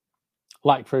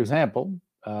 Like, for example,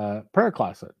 prayer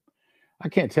closet. I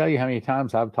can't tell you how many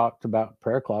times I've talked about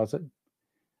prayer closet,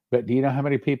 but do you know how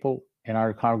many people in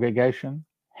our congregation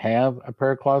have a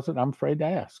prayer closet? I'm afraid to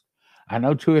ask. I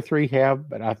know 2 or 3 have,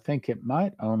 but I think it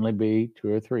might only be 2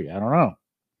 or 3. I don't know.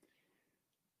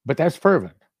 But that's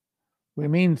fervent. It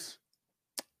means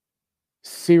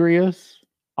serious,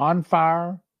 on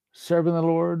fire, serving the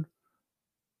Lord,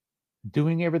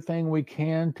 doing everything we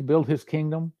can to build his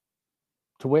kingdom,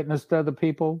 to witness to other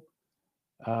people,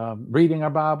 reading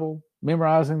our Bible,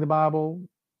 memorizing the Bible,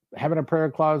 having a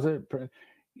prayer closet.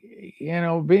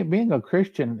 Being a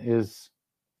Christian is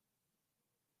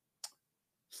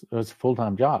a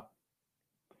full-time job.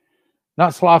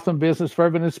 Not sloth in business,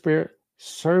 fervent in spirit,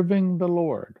 serving the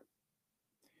Lord.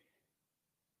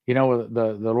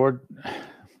 The Lord,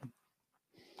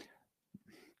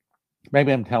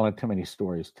 maybe I'm telling too many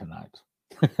stories tonight.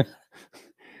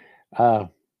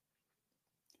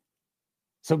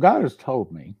 So God has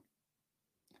told me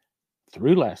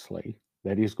through Leslie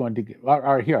that he's going to get. All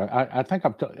right, here, I think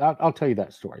I'll tell you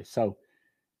that story. So,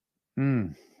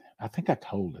 I think I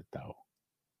told it though.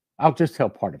 I'll just tell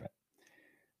part of it.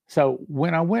 So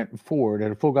when I went forward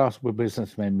at a Full Gospel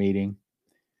Businessman meeting,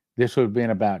 this would have been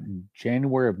about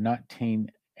January of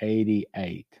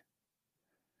 1988.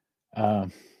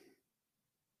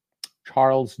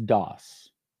 Charles Doss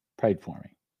prayed for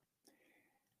me.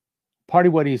 Part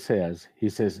of what he says,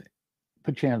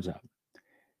 put your hands up.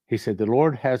 He said, the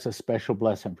Lord has a special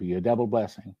blessing for you, a double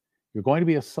blessing. You're going to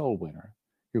be a soul winner.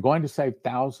 You're going to save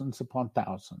thousands upon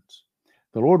thousands.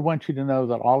 The Lord wants you to know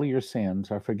that all of your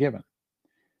sins are forgiven.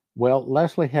 Well,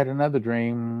 Leslie had another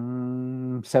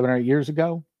dream 7 or 8 years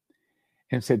ago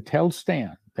and said, tell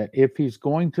Stan that if he's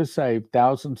going to save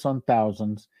thousands on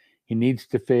thousands, he needs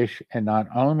to fish in not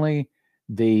only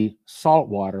the salt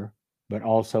water, but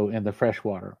also in the fresh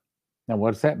water. Now,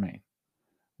 what does that mean?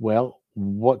 Well,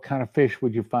 what kind of fish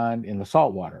would you find in the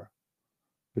salt water?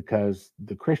 Because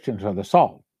the Christians are the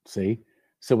salt, see?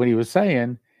 So what he was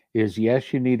saying is,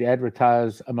 yes, you need to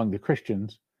advertise among the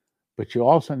Christians, but you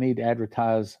also need to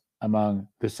advertise among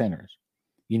the sinners.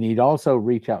 You need also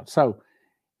reach out. So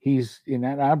he's in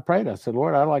that. I prayed. I said,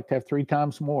 Lord, I'd like to have 3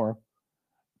 times more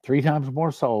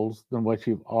souls than what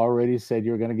you've already said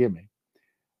you're going to give me.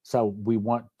 So we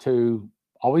want to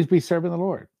always be serving the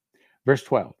Lord. Verse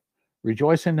 12,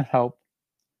 rejoicing in hope.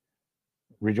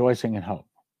 Rejoicing in hope.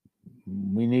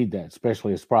 We need that,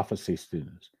 especially as prophecy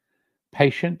students.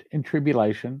 Patient in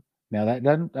tribulation. Now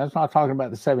that's not talking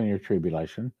about the 7-year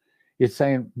tribulation. It's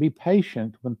saying be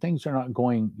patient when things are not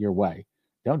going your way.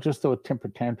 Don't just throw a temper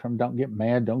tantrum. Don't get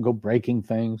mad. Don't go breaking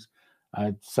things.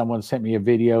 Someone sent me a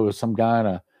video of some guy in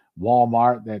a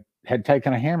Walmart that had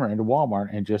taken a hammer into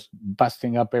Walmart and just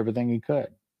busting up everything he could.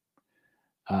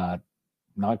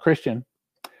 Not Christian.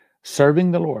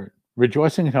 Serving the Lord.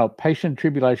 Rejoicing in hope. Patient in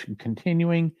tribulation.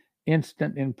 Continuing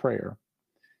instant in prayer.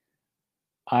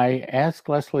 I asked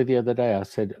Leslie the other day, I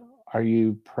said, are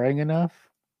you praying enough?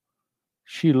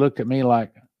 She looked at me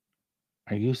like,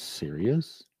 are you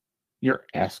serious? You're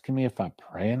asking me if I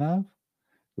pray enough?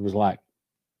 It was like,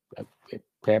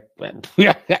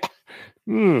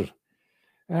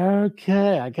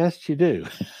 okay, I guess you do.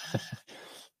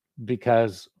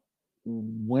 Because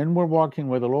when we're walking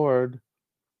with the Lord,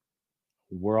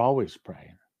 we're always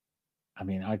praying. I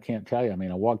mean, I can't tell you. I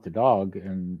mean, I walk the dog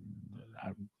and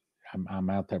I'm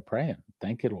out there praying.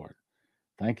 Thank you, Lord.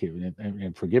 Thank you.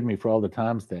 And forgive me for all the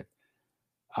times that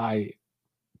I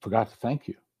forgot to thank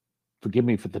you. Forgive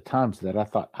me for the times that I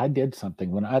thought I did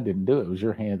something when I didn't do it. It was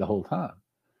your hand the whole time.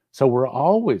 So we're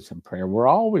always in prayer. We're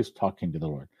always talking to the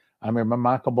Lord. I remember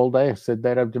Michael Boldea said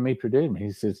that of Dimitri Duduman.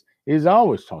 He says, he's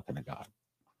always talking to God.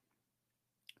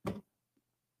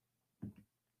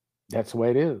 That's the way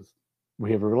it is.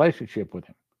 We have a relationship with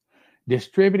him.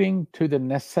 Distributing to the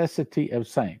necessity of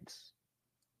saints.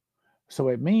 So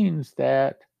it means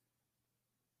that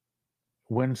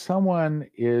when someone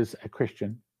is a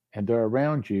Christian and they're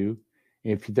around you,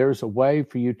 if there's a way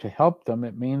for you to help them,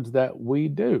 it means that we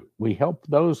do. We help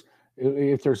those.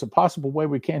 If there's a possible way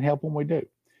we can help them, we do.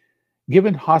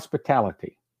 Giving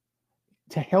hospitality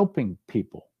to helping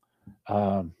people,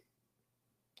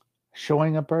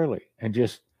 showing up early and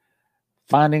just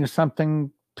finding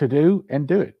something to do and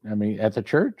do it. I mean, at the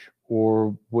church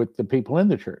or with the people in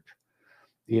the church.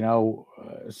 You know,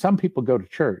 some people go to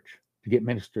church to get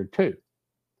ministered to.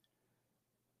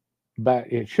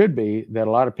 But it should be that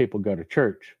a lot of people go to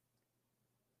church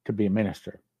to be a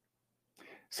minister.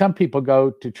 Some people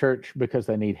go to church because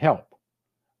they need help.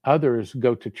 Others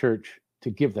go to church to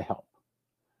give the help.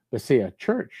 But see, a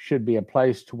church should be a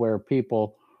place to where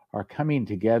people are coming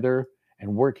together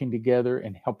and working together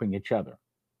and helping each other.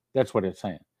 That's what it's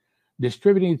saying.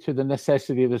 Distributing to the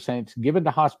necessity of the saints, given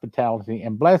to hospitality,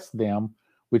 and bless them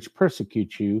which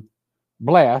persecute you.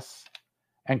 Bless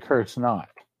and curse not.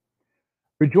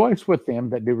 Rejoice with them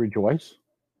that do rejoice,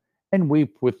 and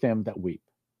weep with them that weep.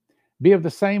 Be of the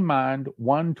same mind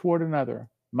one toward another.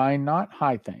 Mind not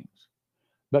high things,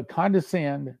 but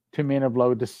condescend to men of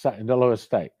the low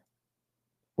estate.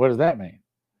 What does that mean?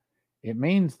 It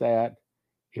means that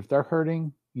if they're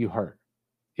hurting, you hurt.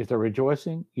 If they're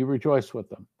rejoicing, you rejoice with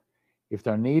them. If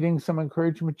they're needing some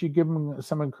encouragement, you give them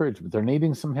some encouragement. If they're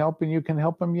needing some help and you can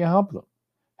help them, you help them.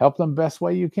 Help them the best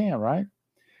way you can, right?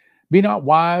 Be not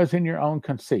wise in your own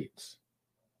conceits.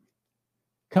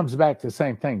 Comes back to the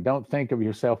same thing. Don't think of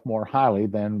yourself more highly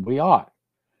than we ought.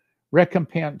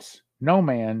 Recompense no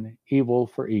man evil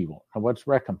for evil. Now, what's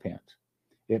recompense?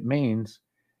 It means,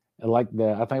 like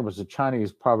I think it was a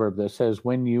Chinese proverb that says,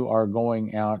 when you are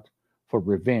going out for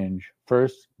revenge,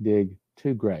 first dig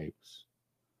 2 graves,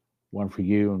 one for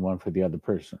you and one for the other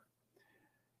person.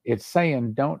 It's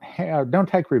saying don't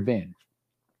take revenge.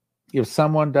 If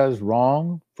someone does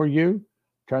wrong for you,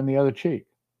 turn the other cheek.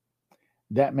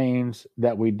 That means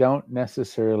that we're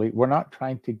not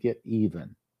trying to get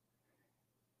even.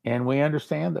 And we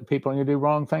understand that people are going to do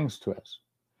wrong things to us.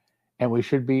 And we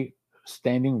should be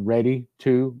standing ready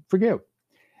to forgive.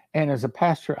 And as a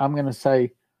pastor, I'm going to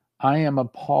say, I am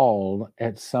appalled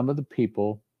at some of the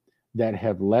people that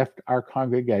have left our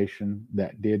congregation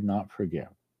that did not forgive.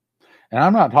 And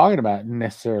I'm not talking about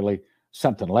necessarily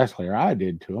something Leslie or I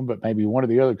did to them, but maybe one of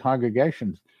the other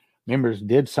congregations members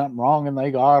did something wrong and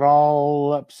they got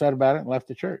all upset about it and left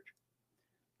the church.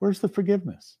 Where's the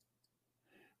forgiveness?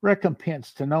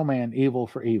 Recompense to no man evil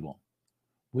for evil.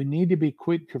 We need to be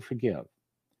quick to forgive.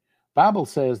 Bible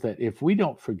says that if we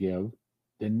don't forgive,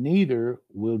 then neither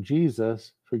will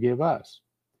Jesus forgive us.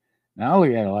 Now I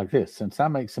look at it like this: since I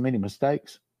make so many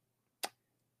mistakes,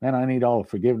 man, I need all the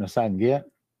forgiveness I can get.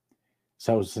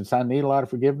 So since I need a lot of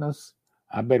forgiveness,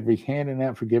 I better be handing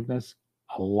out forgiveness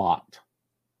a lot.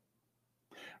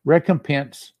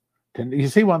 Recompense. You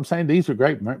see what I'm saying? These are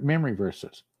great memory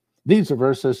verses. These are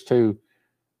verses to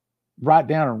write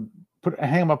down and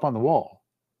hang them up on the wall.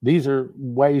 These are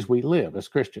ways we live as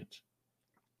Christians.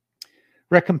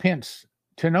 Recompense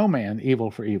to no man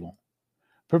evil for evil.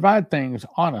 Provide things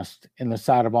honest in the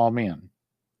sight of all men.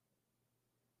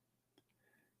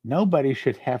 Nobody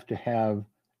should have to have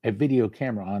a video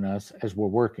camera on us as we're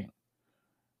working.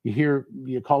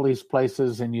 You call these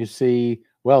places and you see,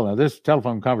 well, now this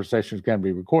telephone conversation is going to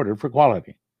be recorded for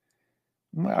quality.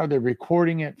 Are they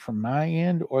recording it from my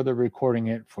end or they're recording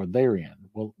it for their end?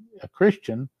 Well, a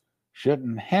Christian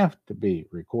shouldn't have to be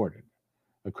recorded.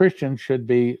 A Christian should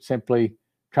be simply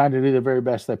trying to do the very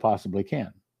best they possibly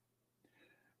can.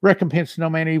 Recompense no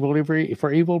man evil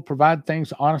for evil. Provide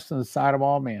things honest in the sight of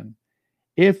all men.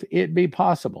 If it be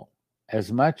possible,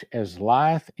 as much as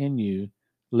lieth in you,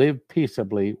 live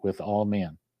peaceably with all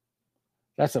men.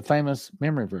 That's a famous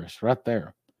memory verse right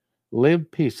there.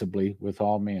 Live peaceably with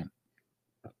all men.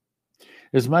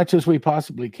 As much as we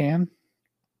possibly can,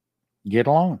 get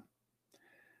along.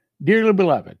 Dearly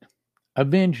beloved,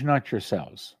 avenge not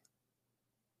yourselves.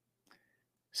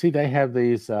 See, they have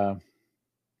these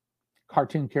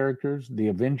cartoon characters, the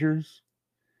Avengers.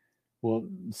 Well,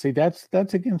 see, that's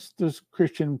against those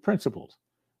Christian principles,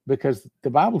 because the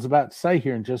Bible's about to say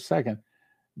here in just a second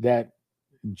that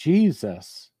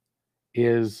Jesus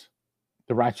is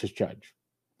the righteous judge,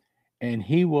 and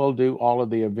he will do all of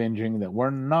the avenging. That we're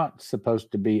not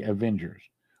supposed to be avengers.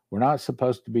 We're not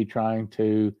supposed to be trying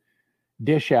to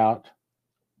dish out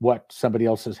what somebody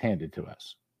else has handed to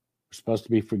us. We're supposed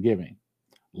to be forgiving,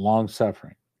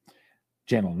 long-suffering,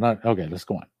 gentle. Okay, let's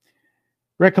go on.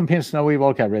 Recompense no evil.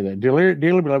 Okay, I read that.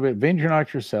 Dearly beloved, avenge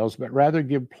not yourselves, but rather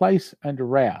give place unto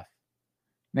wrath.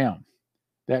 Now,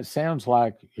 that sounds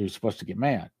like you're supposed to get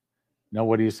mad. No,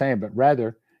 what are you saying? But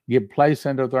rather give place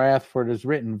unto the wrath, for it is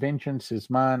written, vengeance is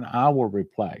mine, I will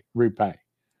repay.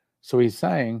 So he's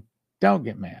saying, don't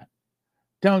get mad.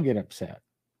 Don't get upset.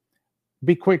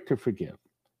 Be quick to forgive.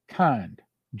 Kind,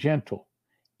 gentle,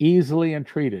 easily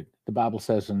entreated, the Bible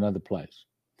says in another place.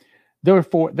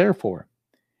 Therefore,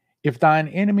 if thine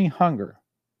enemy hunger,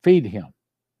 feed him.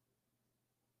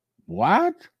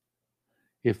 What?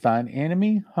 If thine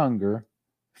enemy hunger,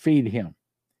 feed him.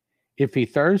 If he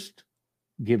thirst,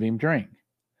 give him drink.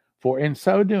 For in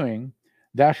so doing,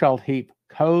 thou shalt heap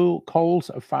coals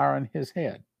of fire on his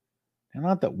head. And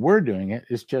not that we're doing it,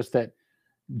 it's just that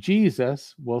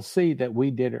Jesus will see that we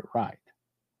did it right.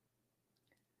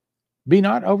 Be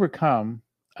not overcome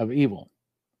of evil.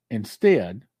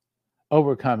 Instead,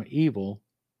 overcome evil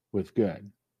with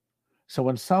good. So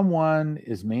when someone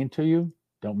is mean to you,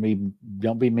 don't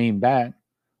be mean back.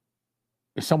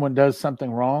 If someone does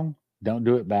something wrong, don't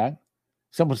do it back.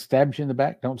 If someone stabs you in the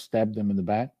back, don't stab them in the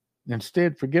back.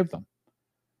 Instead, forgive them.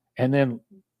 And then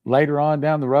later on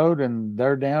down the road, and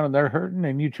they're down and they're hurting,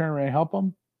 and you turn around and help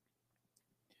them.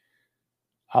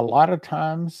 A lot of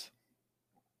times,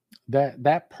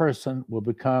 that person will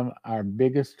become our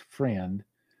biggest friend,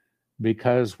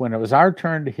 because when it was our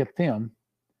turn to hit them,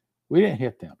 we didn't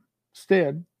hit them.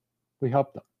 Instead, we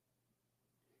helped them.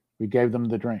 We gave them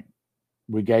the drink.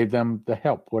 We gave them the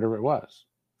help, whatever it was.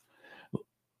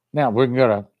 Now we're going to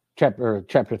go to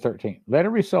chapter 13. Let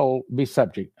every soul be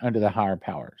subject unto the higher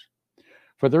powers.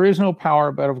 For there is no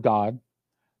power but of God.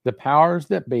 The powers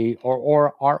that be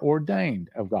are ordained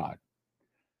of God.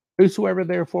 Whosoever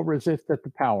therefore resisteth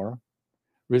the power,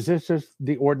 resisteth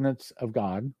the ordinance of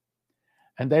God,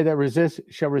 and they that resist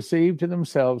shall receive to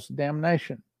themselves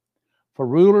damnation. For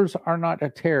rulers are not a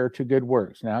terror to good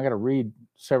works. Now I got to read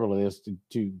several of this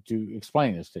to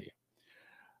explain this to you.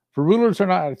 For rulers are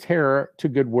not a terror to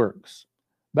good works,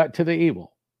 but to the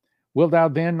evil. Wilt thou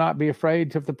then not be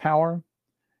afraid of the power?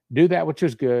 Do that which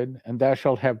is good, and thou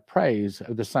shalt have praise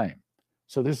of the same.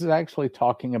 So this is actually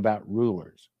talking about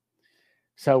rulers.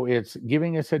 So it's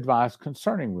giving us advice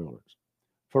concerning rulers.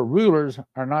 For rulers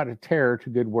are not a terror to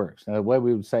good works. Now, the way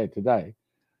we would say it today,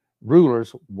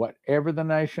 rulers, whatever the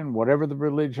nation, whatever the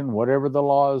religion, whatever the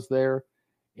law is there,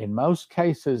 in most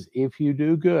cases, if you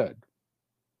do good,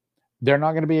 they're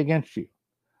not going to be against you.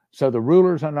 So the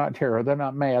rulers are not terror. They're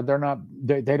not mad.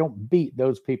 They don't beat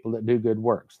those people that do good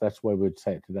works. That's the way we would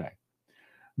say it today.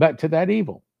 But to that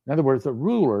evil. In other words, the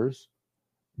rulers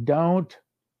don't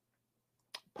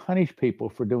punish people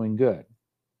for doing good.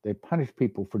 They punish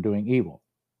people for doing evil.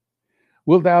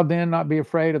 Wilt thou then not be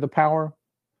afraid of the power?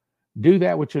 Do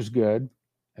that which is good,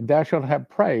 and thou shalt have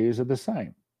praise of the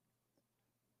same.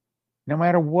 No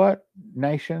matter what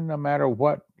nation, no matter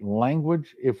what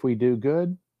language, if we do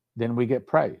good, then we get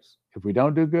praise. If we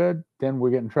don't do good, then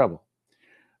we get in trouble.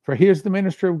 For he is the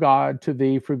minister of God to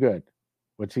thee for good.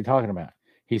 What's he talking about?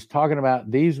 He's talking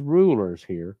about these rulers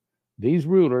here. These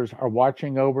rulers are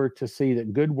watching over to see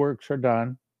that good works are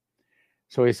done.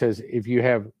 So he says, if you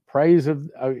have praise of,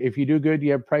 if you do good,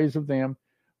 you have praise of them,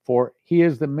 for he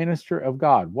is the minister of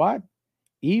God. What?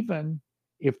 Even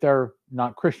if they're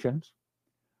not Christians,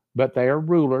 but they are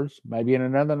rulers, maybe in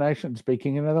another nation,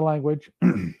 speaking another language,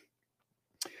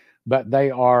 but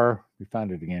they are, we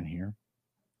find it again here.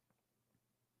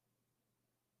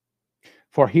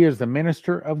 For he is the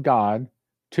minister of God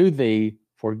to thee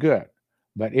for good.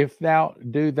 But if thou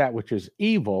do that which is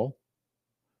evil,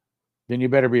 then you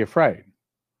better be afraid.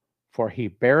 For he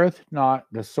beareth not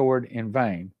the sword in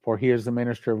vain, for he is the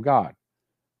minister of God.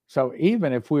 So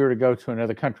even if we were to go to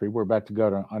another country, we're about to go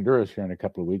to Honduras here in a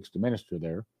couple of weeks to minister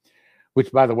there,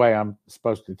 which, by the way, I'm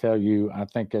supposed to tell you, I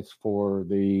think it's for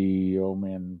the,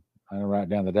 I don't write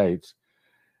down the dates.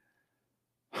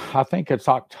 I think it's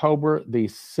October the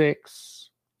 6th,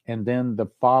 and then the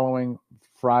following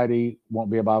Friday won't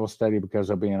be a Bible study because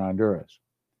I'll be in Honduras.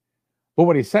 But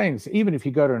what he's saying is, even if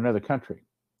you go to another country,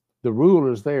 the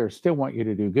rulers there still want you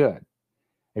to do good.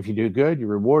 If you do good, you're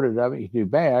rewarded of it. If you do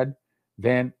bad,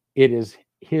 then it is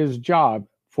his job,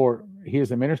 for he is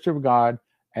the minister of God,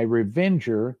 a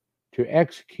revenger, to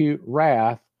execute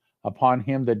wrath upon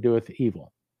him that doeth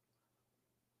evil.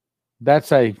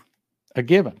 That's a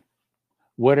given.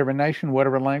 Whatever nation,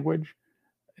 whatever language.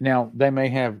 Now, they may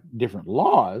have different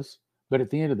laws, but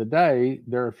at the end of the day,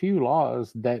 there are a few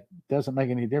laws that doesn't make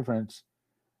any difference.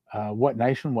 What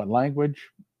nation, what language,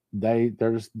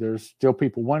 there's still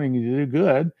people wanting you to do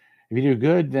good. If you do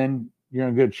good, then you're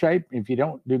in good shape. If you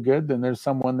don't do good, then there's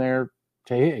someone there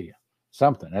to hit you.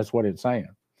 Something. That's what it's saying.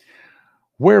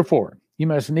 Wherefore, you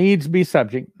must needs be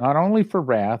subject, not only for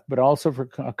wrath, but also for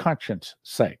conscience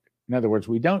sake. In other words,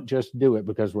 we don't just do it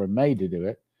because we're made to do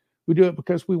it. We do it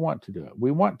because we want to do it.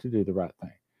 We want to do the right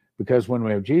thing. Because when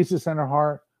we have Jesus in our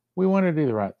heart, we want to do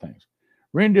the right things.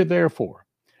 Render therefore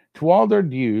to all their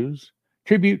dues,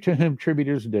 tribute to whom tribute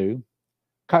is due,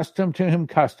 custom to whom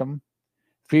custom,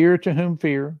 fear to whom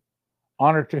fear,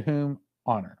 honor to whom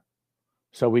honor.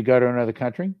 So we go to another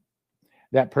country.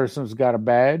 That person's got a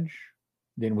badge.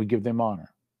 Then we give them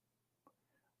honor.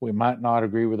 We might not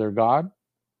agree with their God,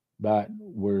 but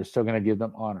we're still going to give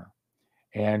them honor.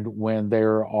 And when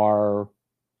there are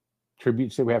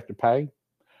tributes that we have to pay,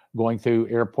 going through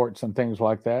airports and things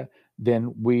like that,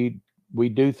 then we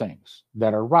do things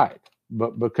that are right,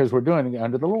 but because we're doing it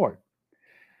under the Lord.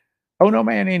 Oh, no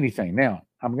man anything. Now,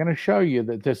 I'm going to show you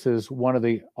that this is one of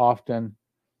the often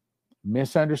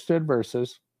misunderstood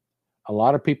verses. A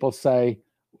lot of people say,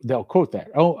 they'll quote that.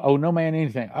 Oh, no man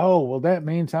anything. Oh, well, that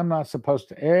means I'm not supposed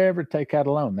to ever take out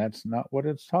a loan. That's not what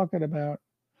it's talking about.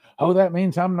 Oh, that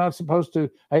means I'm not supposed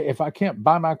to, if I can't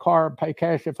buy my car, pay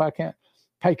cash. If I can't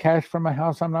pay cash for my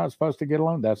house, I'm not supposed to get a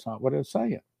loan. That's not what it's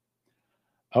saying.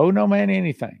 Oh, no man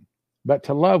anything, but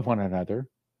to love one another.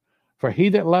 For he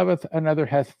that loveth another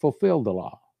hath fulfilled the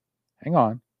law. Hang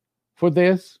on. For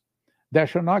this, thou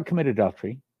shalt not commit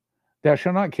adultery. Thou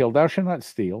shalt not kill. Thou shalt not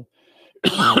steal.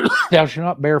 Thou shalt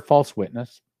not bear false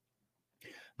witness.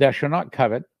 Thou shalt not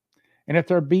covet. And if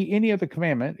there be any other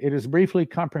commandment, it is briefly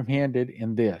comprehended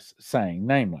in this, saying,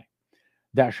 namely,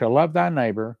 thou shalt love thy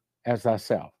neighbor as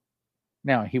thyself.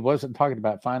 Now, he wasn't talking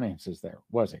about finances there,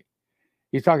 was he?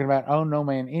 He's talking about, oh, no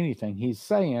man anything. He's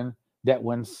saying that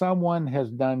when someone has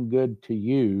done good to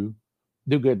you,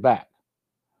 do good back.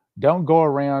 Don't go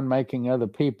around making other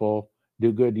people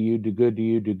do good to you, do good to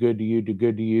you, do good to you, do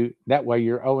good to you. That way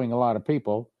you're owing a lot of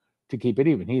people to keep it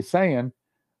even. He's saying,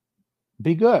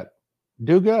 be good,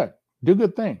 do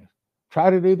good things. try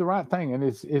to do the right thing. And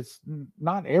it's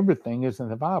not everything is in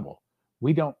the Bible.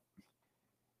 We don't,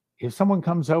 if someone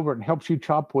comes over and helps you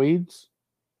chop weeds,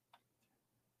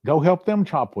 go help them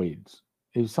chop weeds.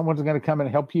 If someone's going to come and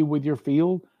help you with your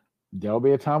field, there'll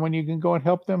be a time when you can go and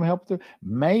help them.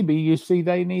 Maybe you see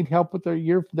they need help with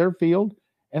their field,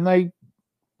 and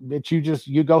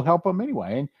you go help them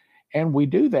anyway. And we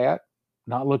do that,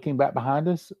 not looking back behind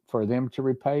us for them to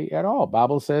repay at all.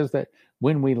 Bible says that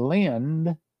when we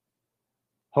lend,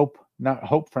 hope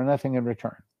for nothing in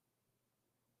return.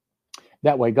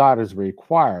 That way God is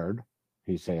required,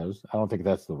 he says. I don't think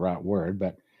that's the right word,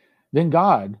 but then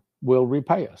God will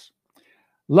repay us.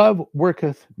 Love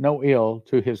worketh no ill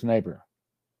to his neighbor.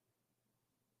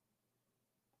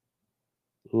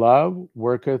 Love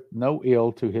worketh no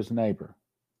ill to his neighbor.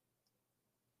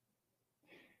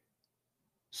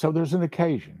 So there's an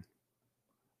occasion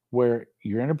where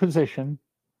you're in a position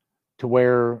to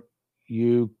where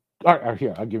here, I'll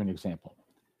give you an example.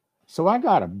 So I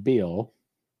got a bill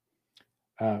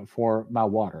for my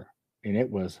water, and it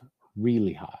was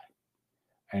really high.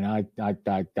 And I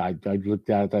looked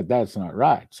at it, that's not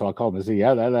right. So I called them and said,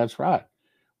 yeah, that's right.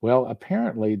 Well,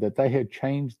 apparently that they had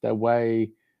changed the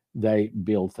way they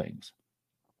bill things.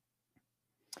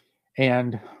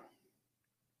 And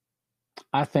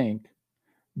I think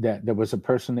that there was a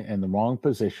person in the wrong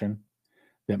position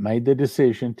that made the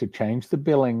decision to change the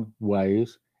billing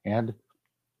ways and,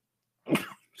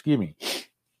 excuse me,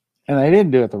 and they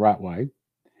didn't do it the right way.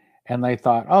 And they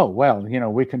thought, oh, well,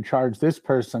 we can charge this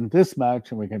person this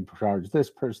much and we can charge this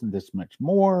person this much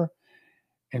more.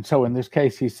 And so in this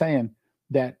case, he's saying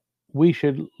that we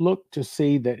should look to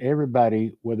see that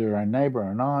everybody, whether our neighbor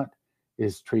or not,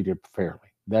 is treated fairly.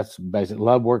 That's basic.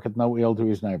 Love worketh no ill to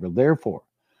his neighbor. Therefore,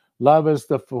 love is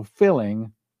the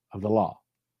fulfilling of the law.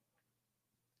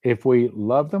 If we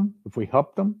love them, if we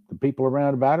help them, the people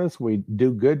around about us, we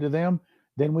do good to them,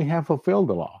 then we have fulfilled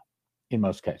the law in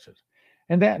most cases.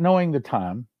 And that knowing the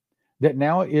time, that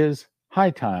now is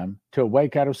high time to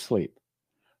awake out of sleep.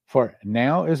 For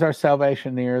now is our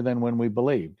salvation nearer than when we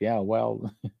believed. Yeah, well,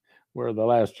 we're the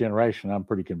last generation. I'm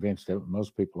pretty convinced of it.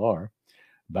 Most people are.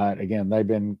 But again, they've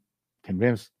been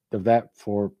convinced of that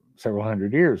for several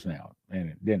hundred years now, and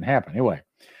it didn't happen. Anyway,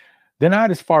 the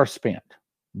night is far spent.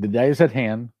 The day is at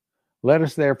hand. Let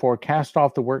us therefore cast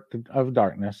off the work of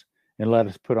darkness and let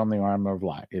us put on the armor of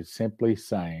light. It's simply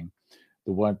saying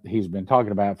what he's been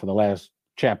talking about for the last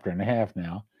chapter and a half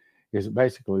now is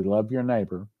basically love your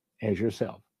neighbor as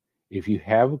yourself. If you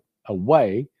have a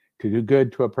way to do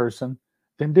good to a person,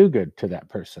 then do good to that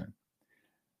person.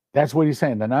 That's what he's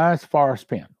saying. The night is far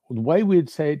spent. The way we'd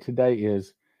say it today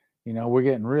is, we're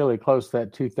getting really close to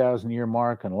that 2,000-year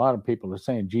mark, and a lot of people are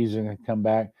saying Jesus is going to come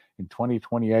back in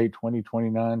 2028,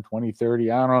 2029,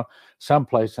 2030. I don't know,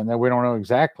 someplace in there. We don't know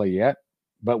exactly yet,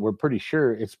 but we're pretty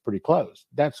sure it's pretty close.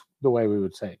 That's the way we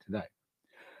would say it today.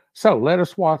 So let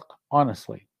us walk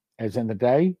honestly, as in the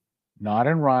day, not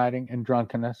in rioting and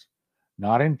drunkenness,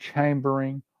 not in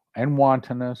chambering and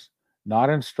wantonness, not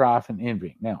in strife and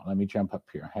envying. Now, let me jump up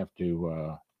here. I have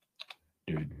to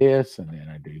do this, and then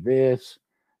I do this,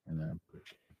 and then I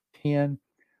push 10.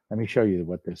 Let me show you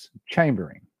what this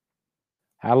chambering.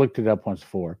 I looked it up once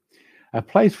before. A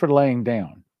place for laying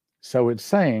down. So it's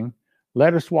saying,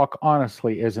 let us walk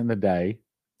honestly as in the day,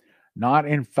 not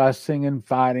in fussing and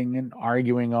fighting and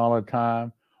arguing all the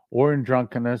time, or in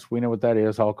drunkenness. We know what that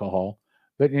is, alcohol.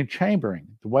 But in chambering,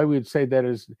 the way we would say that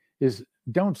is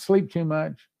don't sleep too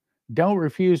much. Don't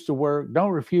refuse to work.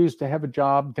 Don't refuse to have a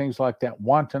job, things like that.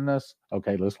 Wantonness.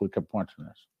 Okay, let's look up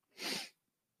wantonness.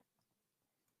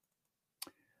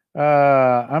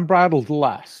 Unbridled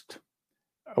lust.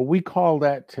 We call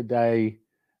that today,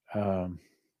 what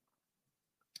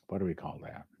do we call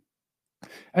that?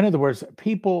 In other words,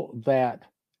 people that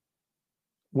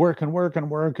work and work and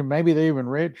work, and maybe they're even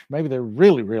rich, maybe they're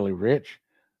really, really rich,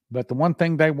 but the one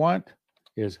thing they want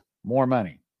is more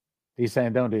money. He's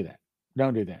saying, don't do that.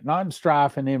 Don't do that. Not in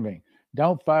strife and envy.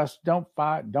 Don't fuss. Don't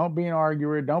fight. Don't be an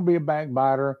arguer. Don't be a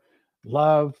backbiter.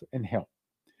 Love and help.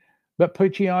 But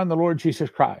put ye on the Lord Jesus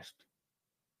Christ.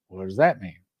 What does that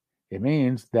mean? It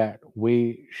means that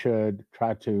we should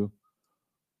try to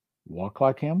walk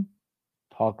like him,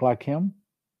 talk like him,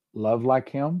 love like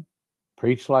him,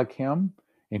 preach like him,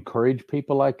 encourage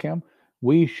people like him.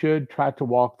 We should try to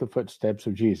walk the footsteps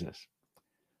of Jesus.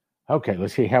 Okay,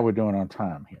 let's see how we're doing on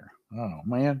time here. Oh,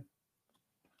 man.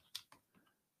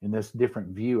 In this different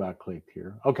view I clicked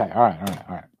here. Okay, all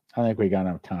right. I think we got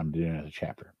enough time to do another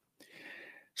chapter.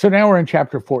 So now we're in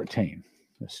chapter 14.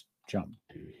 Let's jump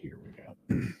to here we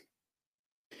go.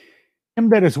 Him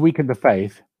that is weak in the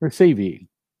faith, receive ye.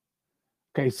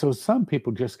 Okay, so some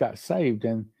people just got saved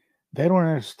and they don't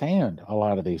understand a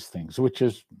lot of these things, which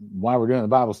is why we're doing the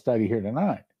Bible study here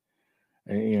tonight,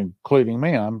 including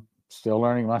me. I'm still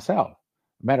learning myself.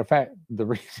 Matter of fact,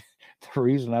 the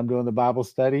reason I'm doing the Bible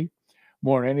study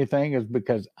more than anything is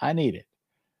because I need it,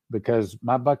 because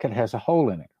my bucket has a hole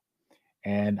in it.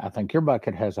 And I think your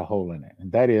bucket has a hole in it.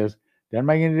 And that is, doesn't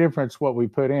make any difference what we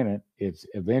put in it. It's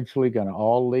eventually going to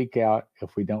all leak out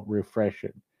if we don't refresh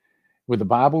it. With the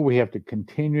Bible, we have to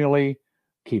continually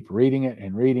keep reading it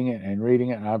and reading it and reading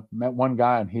it. And I met one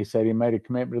guy and he said he made a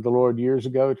commitment to the Lord years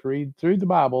ago to read through the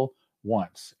Bible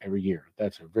once every year.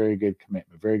 That's a very good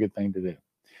commitment, very good thing to do.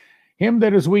 Him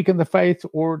that is weak in the faith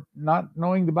or not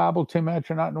knowing the Bible too much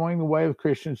or not knowing the way of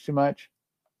Christians too much,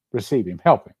 receive him,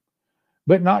 help him,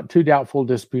 but not to doubtful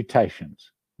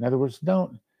disputations. In other words,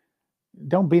 don't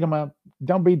beat them up.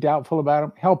 Don't be doubtful about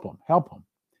them. Help them. Help them.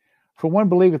 For one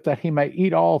believeth that he may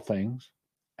eat all things,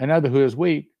 another who is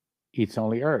weak eats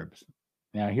only herbs.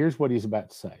 Now, here's what he's about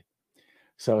to say.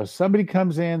 So if somebody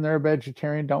comes in, they're a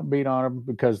vegetarian, don't beat on them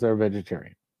because they're a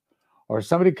vegetarian. Or if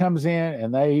somebody comes in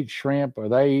and they eat shrimp or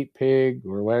they eat pig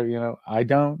or whatever, I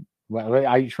don't. Well,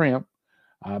 I eat shrimp,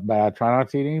 but I try not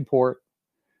to eat any pork.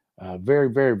 Very,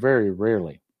 very, very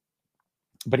rarely.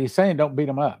 But he's saying don't beat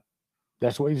them up.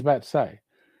 That's what he's about to say.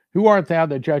 Who art thou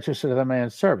that judgest of the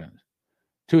man's servant?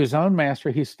 To his own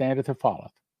master he standeth or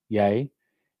falleth. Yea,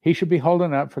 he should be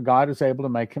holding up, for God is able to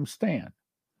make him stand.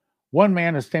 One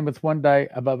man esteemeth one day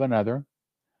above another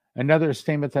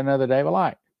esteemeth another day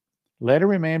alike. Let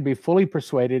every man be fully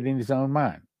persuaded in his own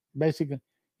mind. Basically,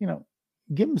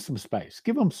 give him some space,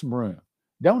 give him some room.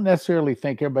 Don't necessarily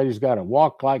think everybody's got to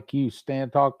walk like you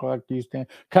stand, talk like you stand,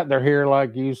 cut their hair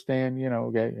like you stand.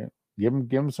 Okay, give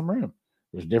them some room.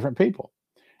 There's different people.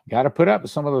 Got to put up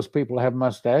with some of those people who have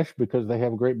mustache because they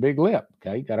have a great big lip.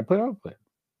 Okay, got to put up with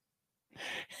it.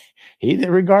 He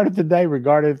that regardeth the day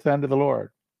regardeth unto the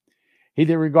Lord. He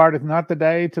that regardeth not the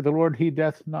day to the Lord, he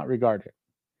doth not regard it.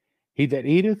 He that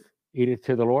eateth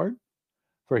to the Lord,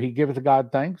 for he giveth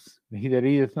God thanks. He that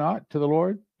eateth not to the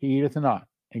Lord, he eateth not,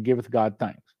 and giveth God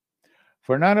thanks.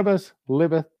 For none of us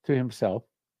liveth to himself,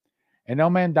 and no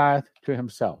man dieth to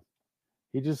himself.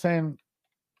 He's just saying,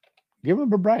 give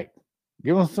him a break.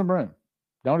 Give them some room.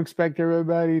 Don't expect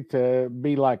everybody to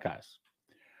be like us.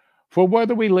 For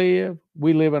whether we live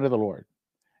unto the Lord.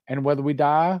 And whether we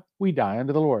die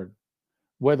unto the Lord.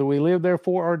 Whether we live,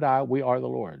 therefore, or die, we are the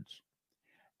Lord's.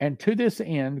 And to this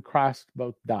end Christ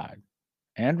both died,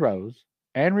 and rose,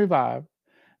 and revived,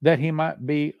 that he might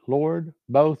be Lord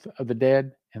both of the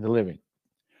dead and the living.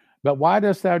 But why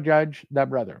dost thou judge thy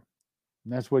brother?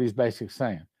 And that's what he's basically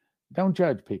saying. Don't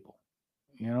judge people.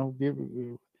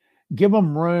 Give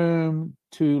them room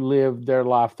to live their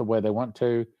life the way they want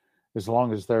to, as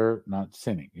long as they're not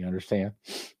sinning. You understand?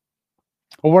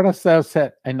 Or what dost thou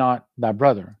set and not thy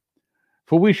brother?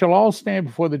 For we shall all stand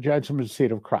before the judgment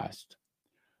seat of Christ.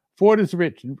 For it is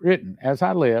written, as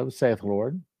I live, saith the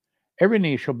Lord, every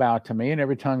knee shall bow to me, and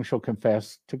every tongue shall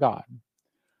confess to God.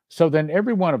 So then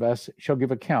every one of us shall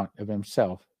give account of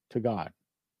himself to God.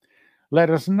 Let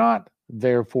us not,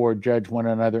 therefore, judge one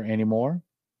another anymore,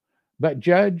 but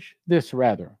judge this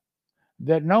rather,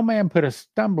 that no man put a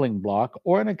stumbling block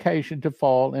or an occasion to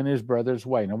fall in his brother's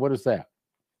way. Now, what is that?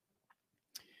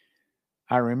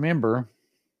 I remember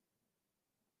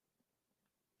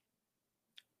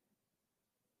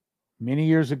many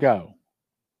years ago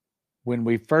when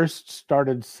we first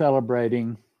started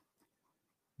celebrating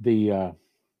the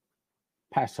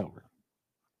Passover.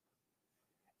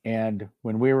 And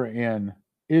when we were in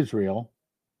Israel,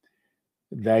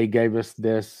 they gave us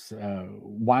this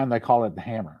wine. They call it the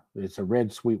Hammer. It's a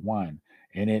red sweet wine,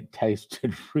 and it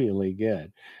tasted really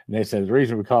good. And they said the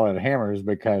reason we call it a hammer is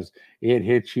because it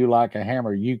hits you like a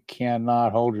hammer. You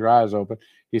cannot hold your eyes open.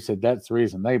 He said that's the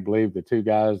reason they believed the two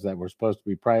guys that were supposed to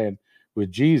be praying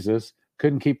with Jesus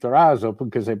couldn't keep their eyes open,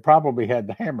 because they probably had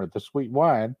the hammer, the sweet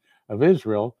wine of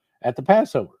Israel, at the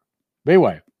Passover. But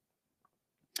anyway,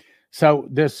 so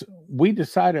we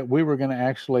decided we were going to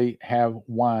actually have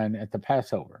wine at the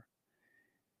Passover.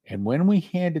 And when we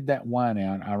handed that wine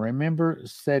out, I remember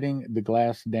setting the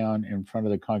glass down in front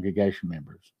of the congregation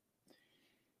members.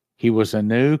 He was a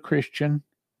new Christian,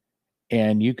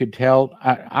 and you could tell,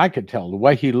 I could tell the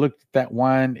way he looked at that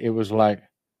wine. It was like,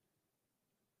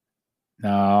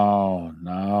 no,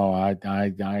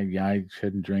 I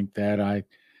shouldn't drink that.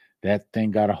 That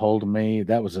thing got a hold of me.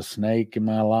 That was a snake in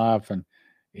my life. And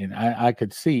I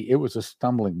could see it was a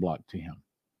stumbling block to him.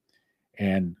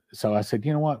 And so I said,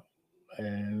 you know what?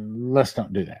 Let's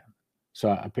not do that. So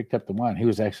I picked up the wine. He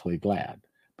was actually glad,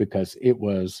 because it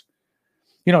was,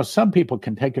 some people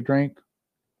can take a drink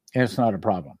and it's not a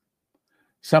problem.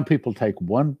 Some people take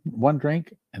one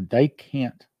drink and they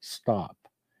can't stop.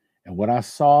 And what I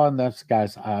saw in this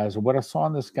guy's eyes, or what I saw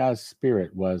in this guy's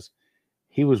spirit, was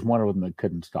he was one of them that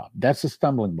couldn't stop. That's a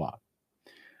stumbling block.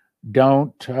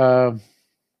 Don't,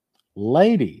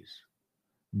 ladies,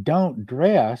 don't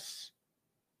dress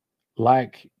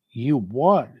like you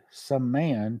want some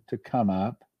man to come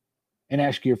up and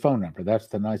ask you your phone number. That's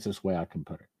the nicest way I can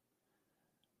put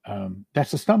it.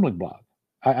 That's a stumbling block.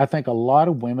 I think a lot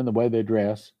of women, the way they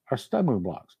dress, are stumbling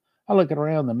blocks. I look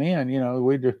around the men,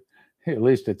 we do, at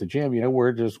least at the gym,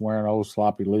 we're just wearing old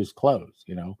sloppy loose clothes,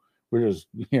 we're just,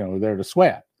 there to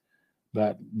sweat.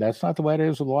 But that's not the way it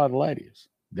is with a lot of ladies.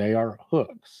 They are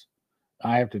hooks.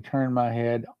 I have to turn my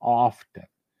head often.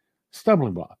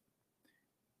 Stumbling block.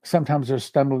 Sometimes there's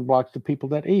stumbling blocks to people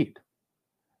that eat.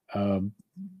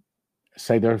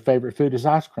 Say their favorite food is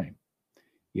ice cream.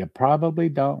 You probably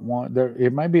don't want there.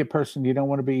 It might be a person you don't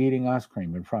want to be eating ice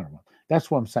cream in front of them.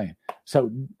 That's what I'm saying. So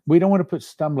we don't want to put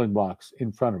stumbling blocks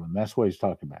in front of them. That's what he's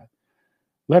talking about.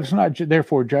 Let us not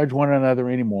therefore judge one another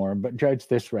anymore, but judge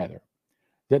this rather,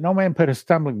 that no man put a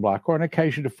stumbling block or an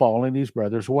occasion to fall in his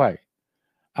brother's way.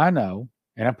 I know,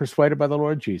 and I'm persuaded by the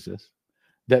Lord Jesus,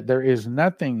 that there is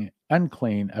nothing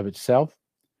unclean of itself,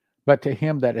 but to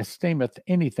him that esteemeth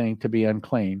anything to be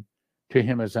unclean, to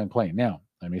him is unclean. Now,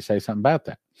 let me say something about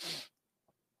that.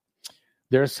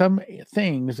 There are some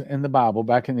things in the Bible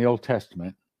back in the Old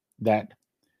Testament that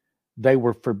they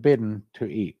were forbidden to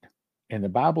eat. And the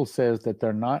Bible says that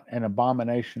they're not an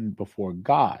abomination before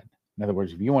God. In other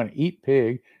words, if you want to eat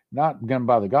pig, not going to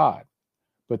bother God,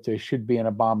 but they should be an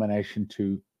abomination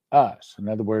to us. In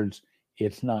other words,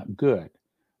 it's not good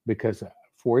because,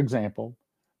 for example,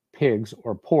 pigs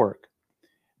or pork,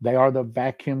 they are the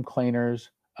vacuum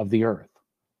cleaners of the earth.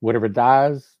 Whatever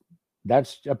dies,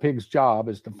 that's a pig's job,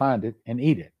 is to find it and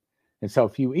eat it. And so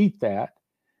if you eat that,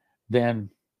 then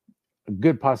a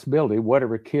good possibility,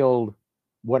 whatever killed,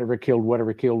 that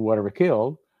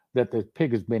the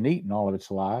pig has been eaten all of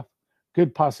its life,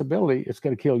 good possibility it's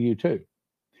going to kill you too.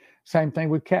 Same thing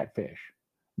with catfish.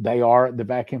 They are the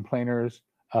vacuum cleaners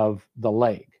of the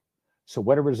lake. So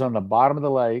whatever is on the bottom of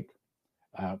the lake,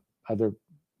 other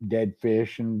dead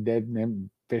fish and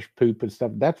fish poop and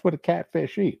stuff, that's what a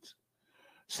catfish eats.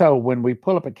 So when we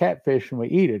pull up a catfish and we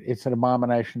eat it, it's an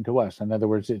abomination to us. In other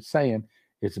words, it's saying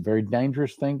it's a very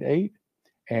dangerous thing to eat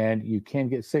and you can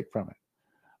get sick from it.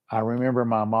 I remember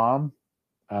my mom,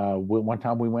 one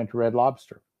time we went to Red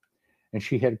Lobster and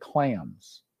she had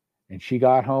clams. And she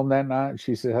got home that night and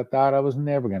she said, I thought I was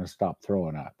never going to stop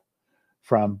throwing up.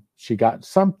 She got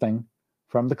something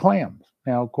from the clams.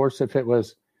 Now, of course,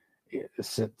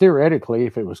 theoretically,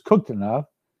 if it was cooked enough,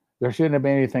 there shouldn't have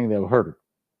been anything that would hurt her,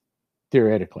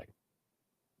 theoretically.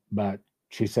 But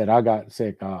she said, I got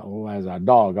sick as a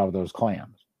dog off those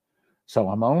clams. So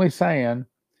I'm only saying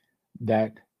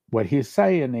that what he's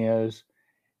saying is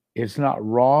it's not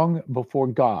wrong before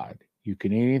God. You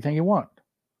can eat anything you want,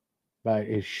 but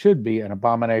it should be an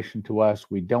abomination to us.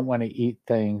 We don't want to eat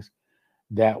things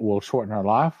that will shorten our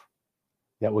life,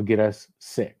 that will get us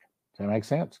sick. Does that make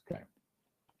sense? Okay.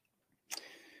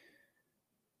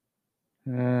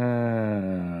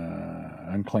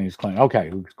 Unclean is clean.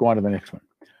 Okay, let's go on to the next one.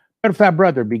 But if thy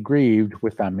brother be grieved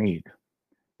with thy meat,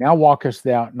 now walkest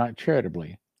thou not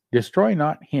charitably. Destroy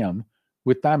not him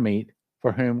with thy meat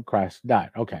for whom Christ died.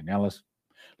 Okay, now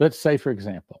let's say, for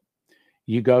example,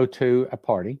 you go to a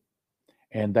party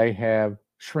and they have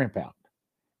shrimp out,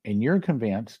 and you're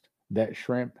convinced that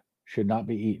shrimp should not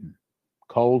be eaten,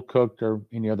 cold, cooked, or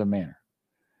any other manner.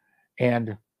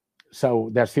 And so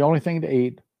that's the only thing to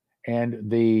eat. And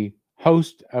the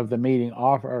host of the meeting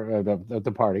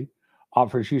the party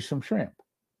offers you some shrimp.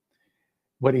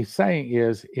 What he's saying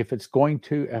is, if it's going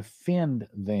to offend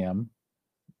them,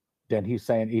 then he's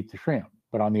saying eat the shrimp.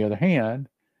 But on the other hand,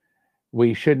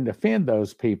 we shouldn't offend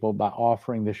those people by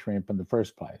offering the shrimp in the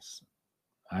first place.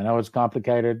 I know it's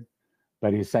complicated,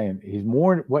 but he's saying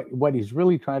what he's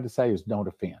really trying to say is don't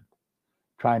offend.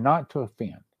 Try not to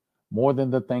offend more than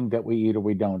the thing that we eat or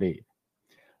we don't eat.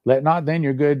 Let not then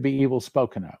your good be evil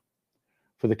spoken of.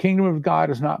 For the kingdom of God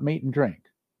is not meat and drink.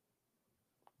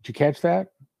 Did you catch that?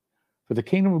 For the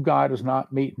kingdom of God is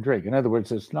not meat and drink. In other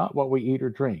words, it's not what we eat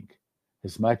or drink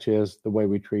as much as the way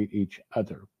we treat each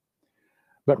other.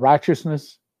 But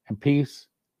righteousness and peace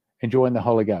and joy in the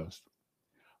Holy Ghost.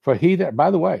 For he that, by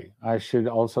the way, I should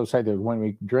also say that when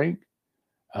we drink,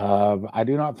 I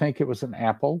do not think it was an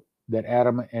apple that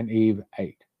Adam and Eve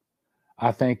ate.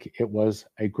 I think it was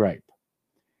a grape.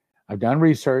 I've done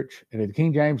research, and in the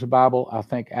King James Bible, I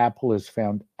think apple is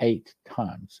found 8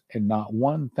 times, and not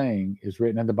one thing is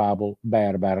written in the Bible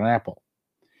bad about an apple.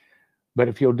 But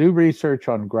if you'll do research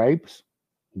on grapes,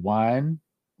 wine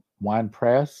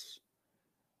press,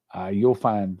 you'll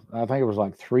find, I think it was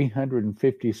like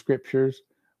 350 scriptures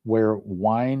where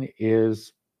wine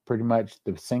is pretty much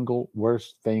the single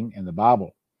worst thing in the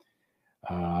Bible.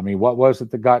 I mean, what was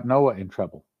it that got Noah in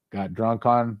trouble? Got drunk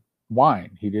on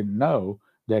wine. He didn't know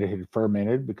that it had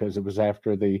fermented because it was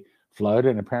after the flood,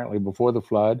 and apparently before the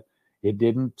flood, it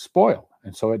didn't spoil.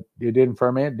 And so it didn't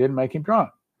ferment, didn't make him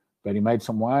drunk. But he made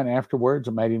some wine afterwards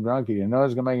and made him drunk. He didn't know it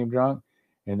was going to make him drunk.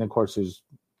 And then, of course,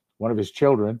 one of his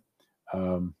children,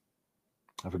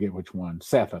 I forget which one,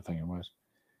 Seth, I think it was.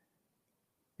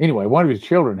 Anyway, one of his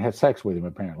children had sex with him,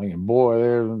 apparently. And boy,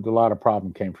 there's a lot of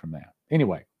problem came from that.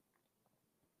 Anyway,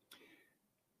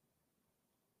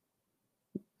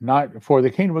 not for the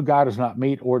kingdom of God is not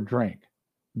meat or drink.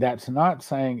 That's not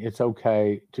saying it's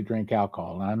okay to drink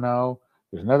alcohol. And I know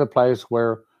there's another place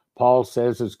where Paul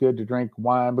says it's good to drink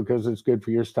wine because it's good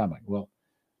for your stomach. Well,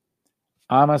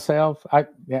 I myself, let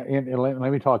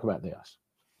me talk about this.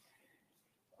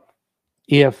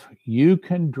 If you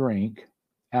can drink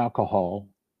alcohol,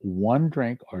 one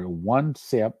drink or one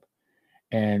sip,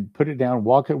 and put it down,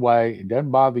 walk away, it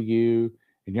doesn't bother you,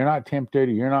 and you're not tempted,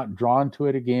 or you're not drawn to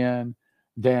it again,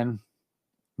 then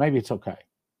maybe it's okay.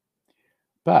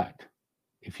 But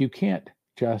if you can't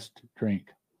just drink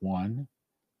one,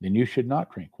 then you should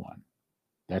not drink one.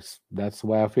 That's the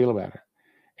way I feel about it.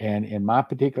 And in my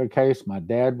particular case, my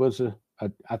dad was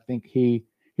I think he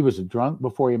was a drunk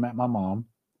before he met my mom.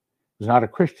 He was not a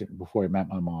Christian before he met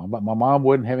my mom, but my mom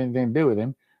wouldn't have anything to do with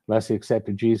him unless he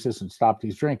accepted Jesus and stopped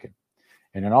his drinking.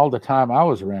 And in all the time I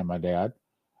was around my dad,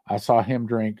 I saw him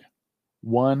drink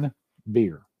one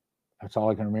beer. That's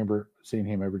all I can remember seeing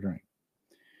him ever drink.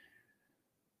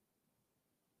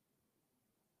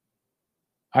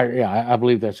 I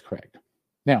believe that's correct.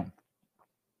 Now,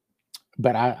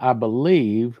 but I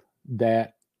believe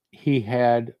that he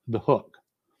had the hook.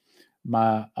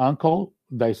 My uncle,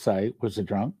 they say, was a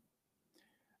drunk.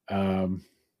 I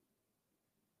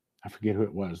forget who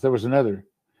it was. There was another.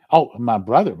 Oh, my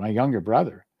brother, my younger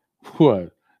brother, was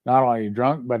not only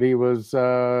drunk, but he was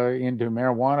into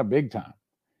marijuana big time.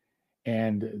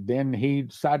 And then he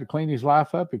decided to clean his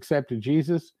life up, accepted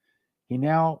Jesus. He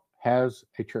now has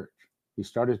a church. He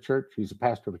started a church. He's a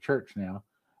pastor of a church now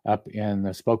up in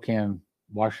the Spokane,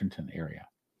 Washington area.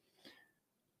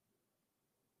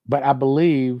 But I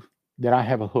believe that I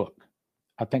have a hook.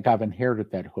 I think I've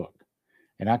inherited that hook.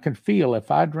 And I can feel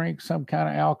if I drink some kind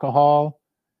of alcohol,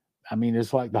 I mean,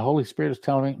 it's like the Holy Spirit is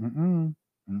telling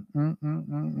me,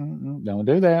 don't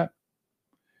do that.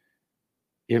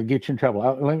 It'll get you in trouble.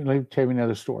 Let me tell you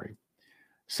another story.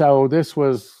 So this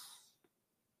was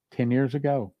 10 years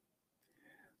ago.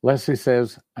 Leslie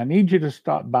says, I need you to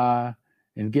stop by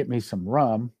and get me some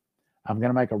rum. I'm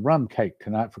going to make a rum cake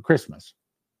tonight for Christmas.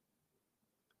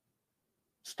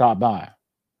 Stop by.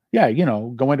 Yeah,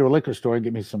 go into a liquor store and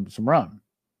get me some rum.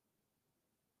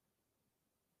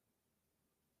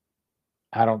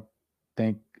 I don't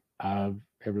think I've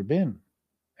ever been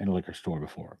in a liquor store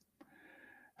before.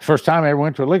 First time I ever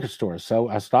went to a liquor store. So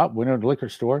I stopped, went to the liquor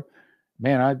store.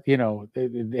 Man,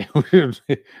 there's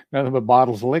nothing but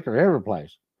bottles of liquor every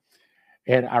place.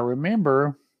 And I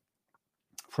remember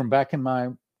from back in my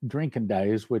drinking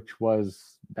days, which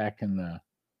was back in the,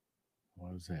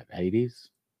 80s?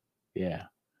 Yeah.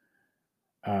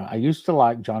 I used to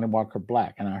like Johnnie Walker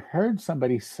Black. And I heard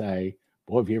somebody say,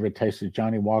 boy, have you ever tasted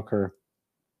Johnnie Walker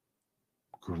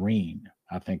Green?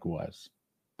 I think it was.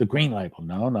 The green label.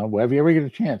 No. Well, if you ever get a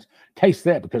chance, taste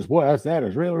that because, boy, that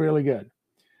is really, really good.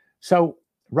 So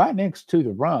right next to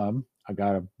the rum, I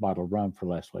got a bottle of rum for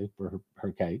Leslie for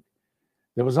her cake.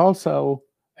 There was also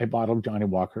a bottle of Johnnie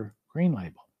Walker Green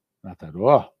Label. And I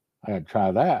thought, I got to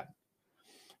try that.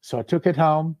 So I took it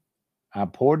home. I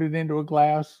poured it into a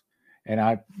glass, and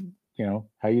how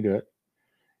you do it.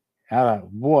 I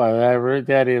thought, boy,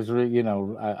 that is,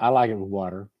 I like it with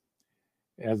water.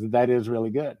 As that is really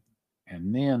good.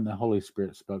 And then the Holy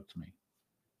Spirit spoke to me.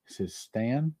 He says,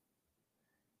 Stan,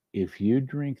 if you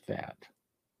drink that,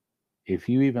 if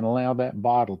you even allow that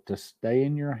bottle to stay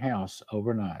in your house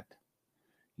overnight,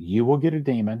 you will get a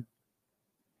demon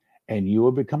and you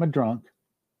will become a drunk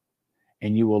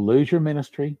and you will lose your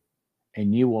ministry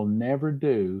and you will never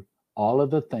do all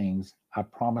of the things I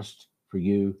promised for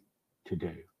you to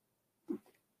do.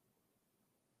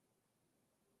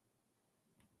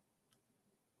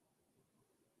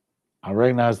 I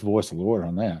recognized the voice of the Lord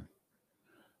on that.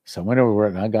 So I went over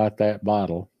and I got that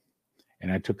bottle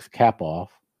and I took the cap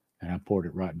off and I poured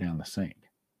it right down the sink.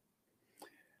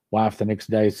 Wife the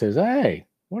next day says, hey,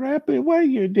 what happened?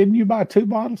 Didn't you buy 2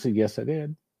 bottles? I said, yes, I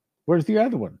did. Where's the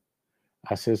other one?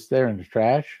 I sits there in the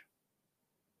trash.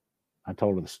 I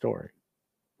told her the story.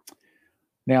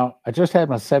 Now, I just had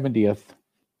my 70th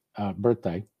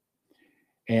birthday,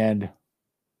 and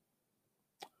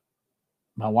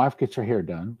my wife gets her hair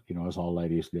done, as all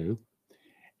ladies do.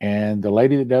 And the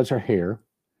lady that does her hair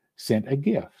sent a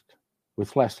gift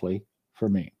with Leslie for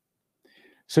me.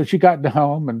 So she got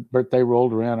home and birthday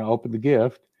rolled around. I opened the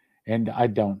gift, and I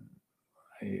don't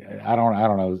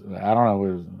know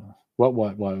what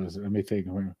was. Let me think.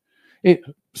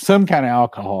 Some kind of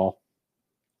alcohol.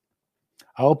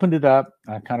 I opened it up.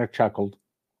 I kind of chuckled,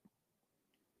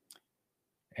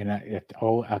 and I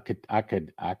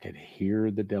could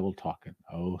hear the devil talking.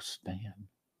 Oh, Stan.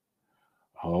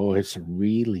 Oh, it's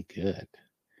really good.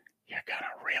 You're gonna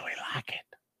really like it.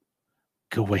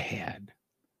 Go ahead,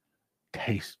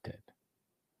 taste it.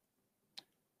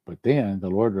 But then the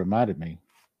Lord reminded me,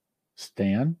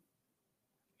 Stan,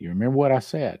 you remember what I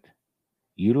said?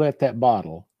 You let that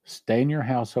bottle stay in your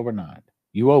house overnight.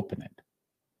 You open it,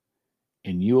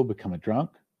 and you will become a drunk.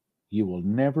 You will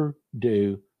never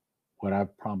do what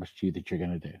I've promised you that you're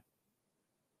going to do.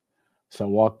 So I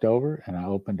walked over and I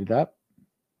opened it up,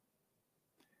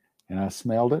 and I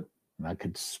smelled it, and I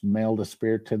could smell the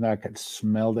spirits in there. I could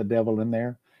smell the devil in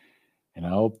there. And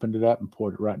I opened it up and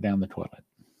poured it right down the toilet.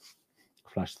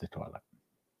 Flushed the toilet.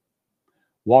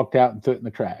 Walked out and threw it in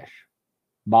the trash.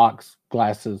 Box,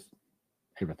 glasses,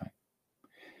 everything.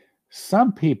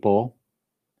 Some people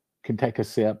can take a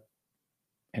sip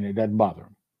and it doesn't bother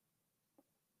them.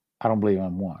 I don't believe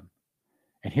I'm one.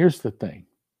 And here's the thing.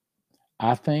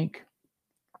 I think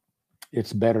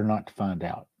it's better not to find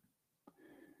out.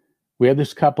 We have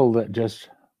this couple that this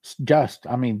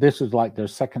is like their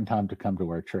second time to come to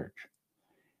our church.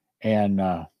 And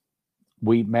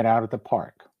we met out at the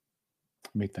park.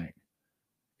 Let me think.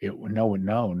 No.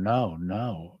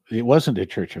 It wasn't a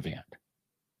church event.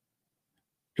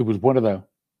 It was one of the.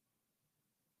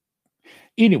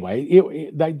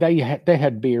 Anyway, they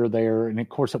had beer there, and of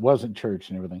course it wasn't church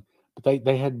and everything, but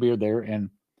they had beer there, and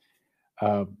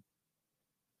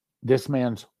this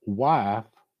man's wife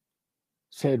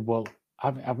said, "Well,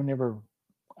 I've never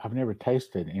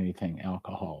tasted anything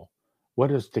alcohol. What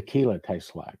does tequila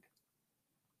taste like?"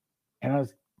 And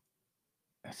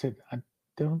I said, "I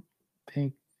don't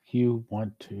think you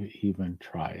want to even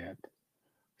try it."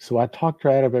 So I talked her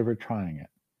out of ever trying it.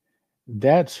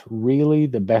 That's really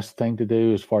the best thing to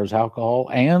do as far as alcohol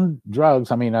and drugs.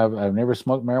 I mean, I've never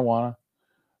smoked marijuana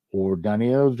or done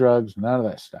any of those drugs, none of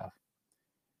that stuff.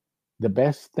 The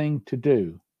best thing to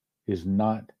do is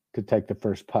not to take the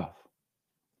first puff.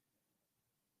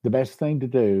 The best thing to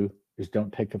do is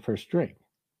don't take the first drink.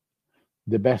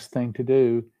 The best thing to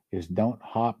do is don't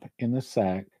hop in the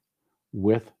sack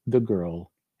with the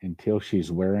girl until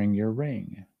she's wearing your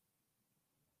ring.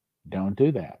 Don't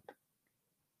do that.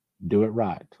 Do it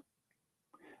right.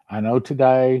 I know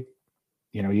today,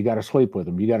 you got to sleep with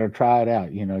them. You got to try it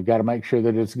out. You got to make sure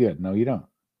that it's good. No, you don't.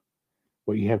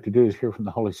 What you have to do is hear from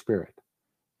the Holy Spirit.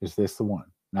 Is this the one?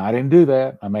 Now, I didn't do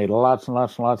that. I made lots and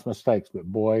lots and lots of mistakes, but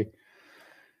boy,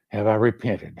 have I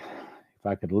repented. If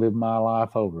I could live my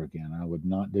life over again, I would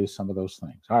not do some of those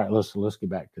things. All right, let's get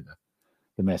back to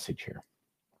the message here.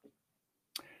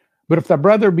 But if thy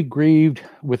brother be grieved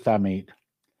with thy meat,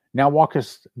 now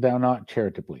walkest thou not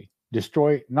charitably.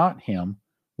 Destroy not him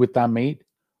with thy meat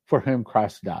for whom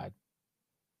Christ died.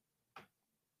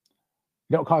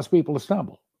 Don't cause people to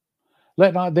stumble.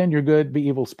 Let not then your good be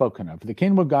evil spoken of. For the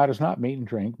kingdom of God is not meat and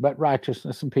drink, but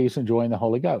righteousness and peace and joy in the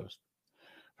Holy Ghost.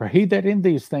 For he that in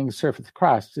these things serveth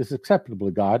Christ is acceptable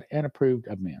to God and approved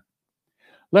of men.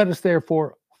 Let us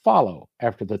therefore follow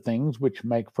after the things which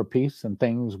make for peace and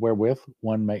things wherewith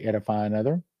one may edify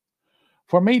another.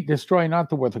 For meat destroy not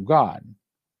the worth of God.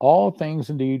 All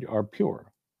things indeed are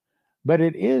pure, but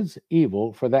it is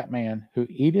evil for that man who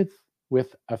eateth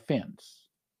with offense.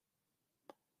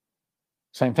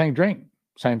 Same thing drink,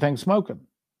 same thing smoking,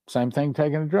 same thing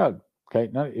taking a drug.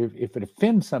 Okay, now if it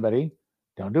offends somebody,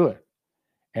 don't do it.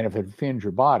 And if it offends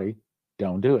your body,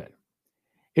 don't do it.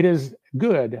 It is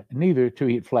good neither to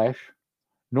eat flesh,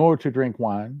 nor to drink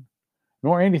wine,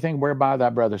 nor anything whereby thy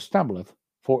brother stumbleth,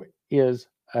 for is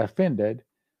offended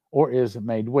or is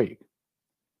made weak.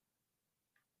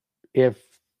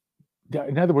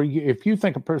 In other words, if you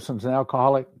think a person's an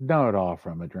alcoholic, don't offer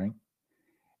them a drink.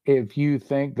 If you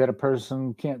think that a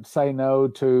person can't say no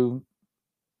to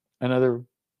another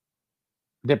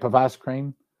dip of ice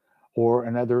cream or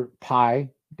another pie,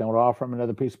 don't offer them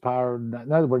another piece of pie. Or,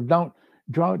 in other words,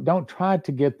 don't try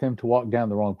to get them to walk down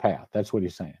the wrong path. That's what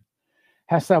he's saying.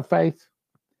 Hast thou faith?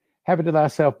 Have it to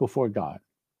thyself before God.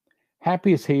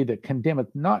 Happy is he that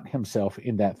condemneth not himself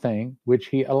in that thing which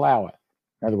he alloweth.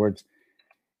 In other words,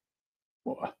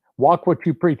 walk what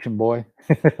you preaching, boy.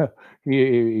 If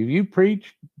you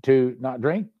preach to not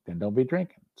drink, then don't be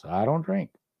drinking. So I don't drink.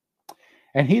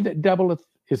 And he that doubleth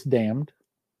is damned.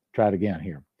 Try it again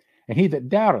here. And he that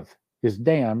doubteth is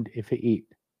damned if he eat,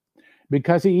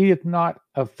 because he eateth not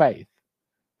of faith.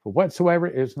 For whatsoever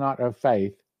is not of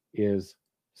faith is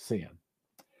sin.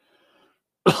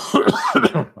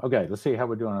 Okay, let's see how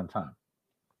we're doing on time.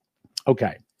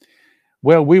 Okay.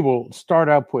 Well, we will start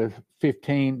up with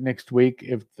 15 next week.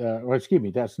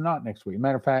 That's not next week.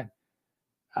 Matter of fact,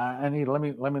 let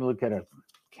me look at a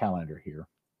calendar here.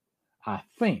 I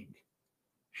think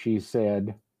she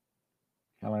said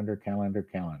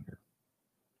calendar.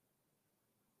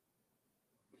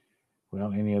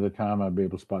 Well, any other time I'd be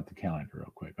able to spot the calendar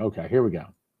real quick. Okay, here we go.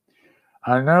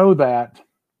 I know that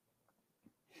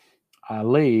I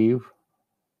leave.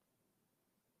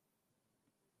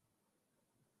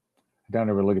 I don't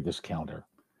ever look at this calendar.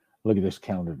 Look at this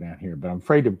calendar down here, but I'm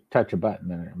afraid to touch a button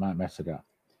and it might mess it up.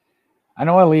 I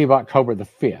know I leave October the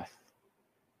 5th,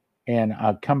 and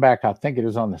I'll come back, I think it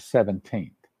is on the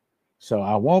 17th. So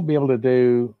I won't be able to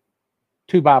do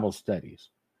 2 Bible studies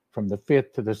from the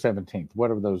 5th to the 17th,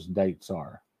 whatever those dates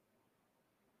are.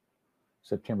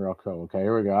 September, October. Okay,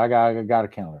 here we go. I got a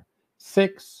calendar.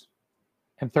 6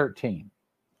 and 13.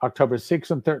 October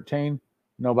 6 and 13,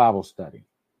 no Bible study.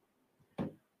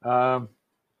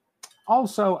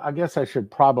 Also, I guess I should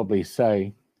probably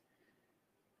say,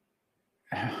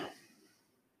 let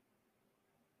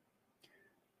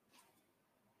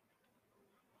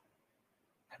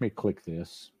me click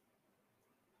this.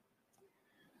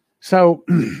 So,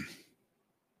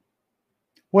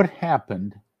 what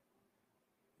happened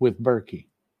with Berkey?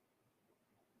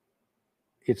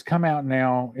 It's come out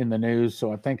now in the news,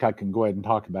 so I think I can go ahead and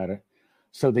talk about it.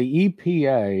 So the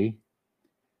EPA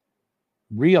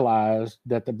realized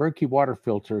that the Berkey water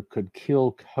filter could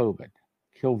kill COVID,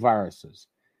 kill viruses,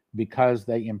 because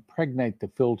they impregnate the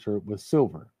filter with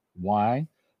silver. Why?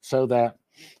 So that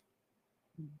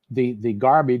the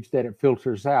garbage that it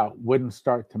filters out wouldn't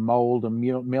start to mold and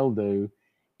mildew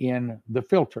in the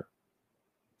filter.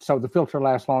 So the filter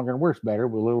lasts longer and works better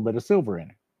with a little bit of silver in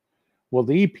it. Well,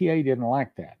 the EPA didn't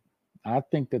like that. I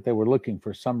think that they were looking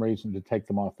for some reason to take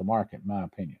them off the market, in my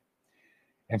opinion.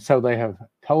 And so they have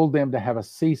told them to have a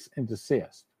cease and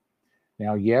desist.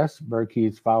 Now, yes,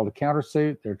 Berkey's filed a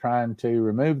countersuit. They're trying to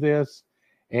remove this.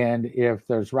 And if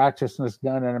there's righteousness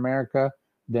done in America,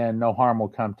 then no harm will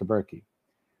come to Berkey.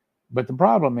 But the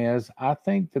problem is, I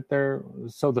think that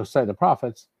so they'll say the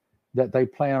prophets, that they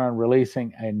plan on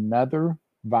releasing another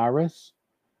virus,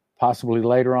 possibly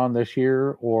later on this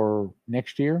year or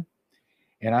next year.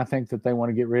 And I think that they want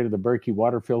to get rid of the Berkey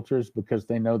water filters because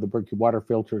they know the Berkey water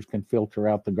filters can filter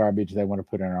out the garbage they want to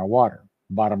put in our water,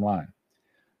 bottom line.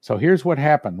 So here's what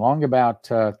happened long about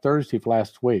Thursday of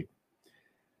last week.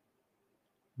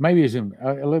 Maybe it's a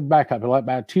little back up,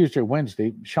 about Tuesday or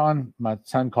Wednesday, Sean, my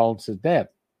son, called and said, Dad,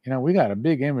 we got a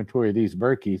big inventory of these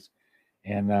Berkeys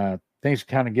and things are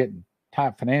kind of getting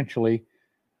tight financially.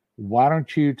 Why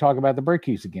don't you talk about the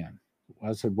Berkeys again?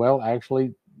 I said, well,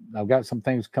 actually, I've got some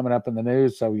things coming up in the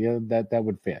news, so yeah, that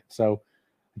would fit. So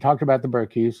I talked about the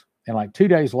Berkeys, and like 2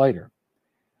 days later,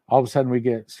 all of a sudden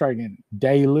we started getting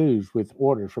deluge with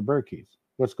orders for Berkeys.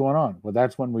 What's going on? Well,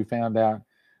 that's when we found out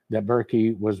that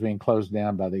Berkey was being closed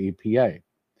down by the EPA.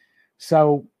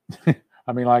 So,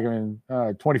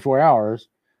 24 hours,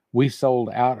 we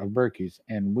sold out of Berkeys,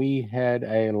 and we had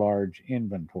a large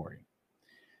inventory.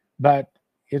 But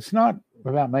it's not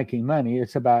about making money.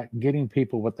 It's about getting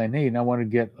people what they need. And I want to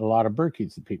get a lot of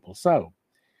Berkeys to people. So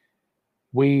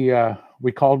we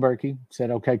called Berkey,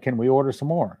 said, okay, can we order some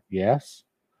more? Yes.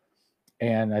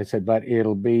 And I said, but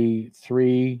it'll be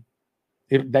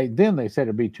they said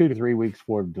it'd be 2 to 3 weeks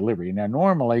for delivery. Now,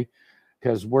 normally,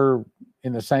 because we're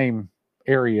in the same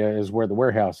area as where the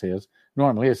warehouse is,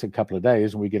 normally it's a couple of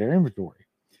days and we get our inventory.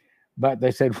 But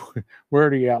they said, we're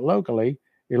already out locally.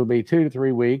 It'll be 2 to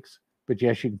 3 weeks. But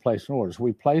yes, you can place an order. So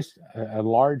we placed a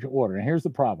large order. And here's the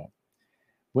problem.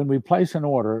 When we place an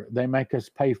order, they make us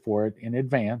pay for it in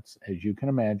advance. As you can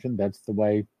imagine, that's the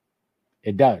way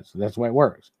it does. That's the way it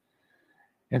works.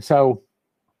 And so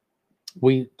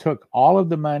we took all of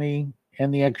the money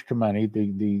and the extra money,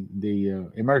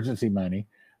 the emergency money.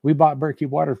 We bought Berkey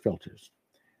water filters.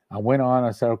 I went on.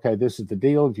 I said, okay, this is the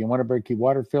deal. If you want a Berkey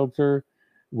water filter,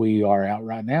 we are out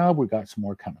right now. We got some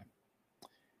more coming.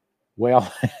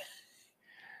 Well,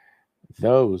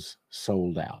 those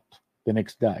sold out the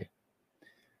next day.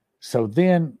 So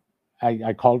then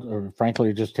I called, or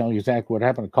frankly, just telling you exactly what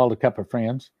happened. I called a couple of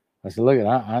friends. I said, look,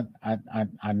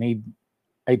 I need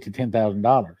 $8,000 to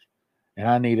 $10,000, and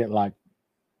I need it like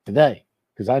today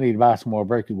because I need to buy some more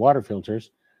Berkey water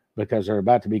filters because they're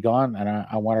about to be gone, and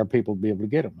I want our people to be able to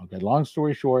get them. Okay, long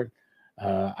story short,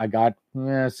 I got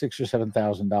 $6,000 or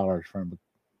 $7,000 from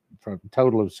a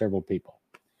total of several people.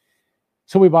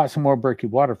 So we bought some more Berkey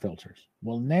water filters.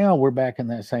 Well, now we're back in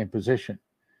that same position.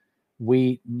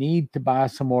 We need to buy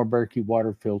some more Berkey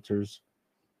water filters.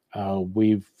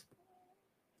 We've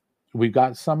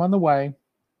got some on the way,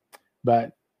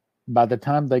 but by the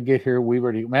time they get here,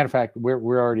 matter of fact,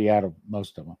 we're already out of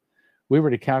most of them. We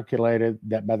already calculated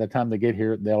that by the time they get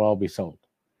here, they'll all be sold.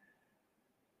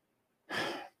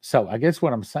 So I guess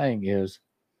what I'm saying is,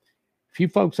 if you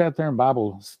folks out there in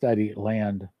Bible study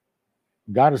land,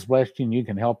 God has blessed you and you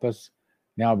can help us,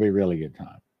 now would be a really good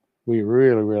time. We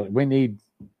need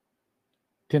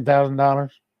 $10,000.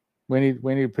 We need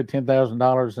to put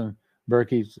 $10,000 in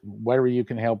Berkey's. Whatever you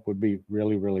can help would be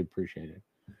really, really appreciated.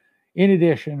 In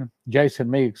addition, Jason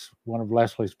Meeks, one of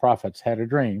Leslie's prophets, had a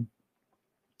dream.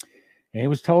 And he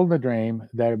was told in the dream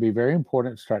that it'd be very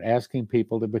important to start asking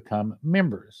people to become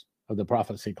members of the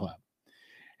Prophecy Club.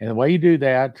 And the way you do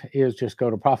that is just go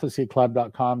to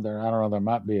prophecyclub.com. There, I don't know, there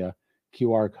might be a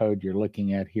QR code you're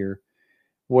looking at here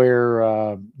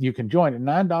where you can join at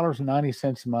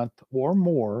 $9.90 a month or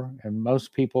more. And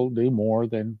most people do more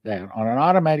than that on an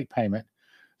automatic payment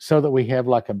so that we have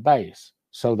like a base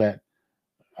so that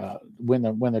when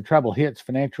the trouble hits,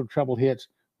 financial trouble hits,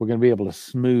 we're going to be able to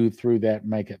smooth through that and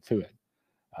make it through it.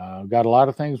 Got a lot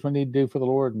of things we need to do for the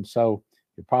Lord. And so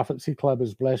the Prophecy Club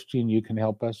has blessed you and you can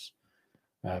help us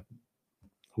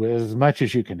with as much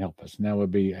as you can help us. Now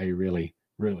would be a really,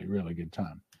 really, really good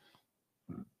time.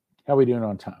 How are we doing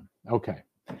on time? Okay.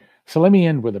 So let me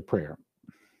end with a prayer.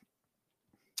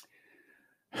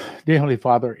 Dear Holy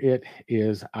Father, it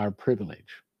is our privilege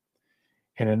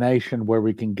in a nation where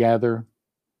we can gather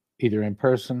either in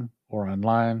person or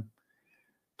online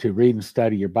to read and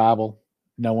study your Bible.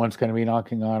 No one's going to be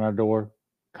knocking on our door,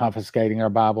 confiscating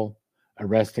our Bible,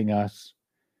 arresting us.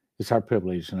 It's our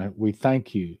privilege. And we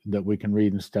thank you that we can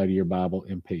read and study your Bible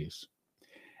in peace.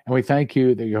 And we thank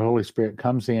you that your Holy Spirit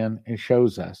comes in and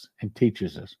shows us and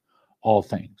teaches us all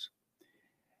things.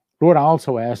 Lord, I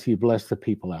also ask you bless the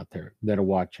people out there that are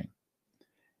watching.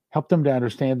 Help them to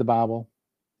understand the Bible.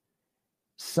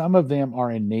 Some of them are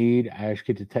in need. I ask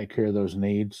you to take care of those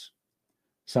needs.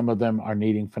 Some of them are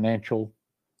needing financial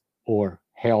or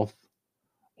health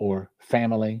or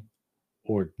family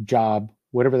or job,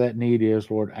 whatever that need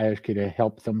is, Lord, I ask you to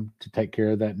help them to take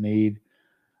care of that need.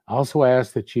 I also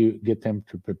ask that you get them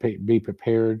to be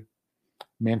prepared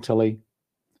mentally,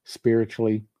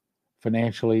 spiritually,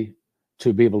 financially,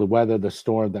 to be able to weather the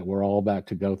storm that we're all about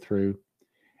to go through.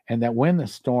 And that when the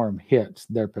storm hits,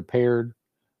 they're prepared,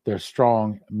 they're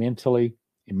strong mentally,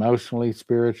 emotionally,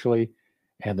 spiritually,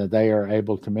 and that they are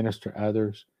able to minister to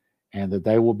others, and that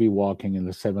they will be walking in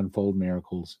the sevenfold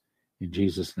miracles. In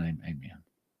Jesus' name, amen.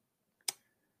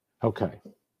 Okay.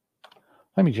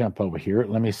 Let me jump over here.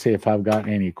 Let me see if I've got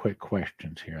any quick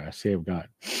questions here. I see I've got.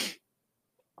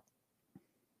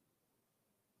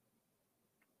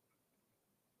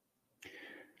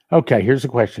 Okay, here's a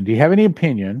question. Do you have any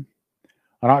opinion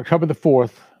on October the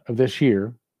 4th of this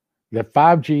year that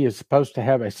 5G is supposed to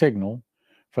have a signal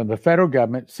from the federal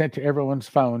government sent to everyone's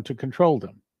phone to control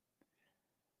them?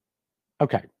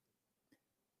 Okay.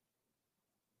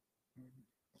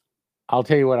 I'll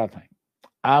tell you what I think.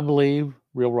 I believe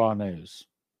Real Raw News.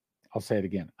 I'll say it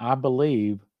again. I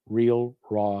believe Real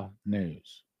Raw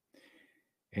News.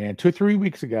 And 2 or 3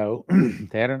 weeks ago,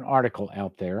 they had an article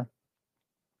out there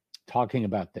talking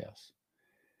about this.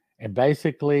 And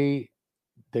basically,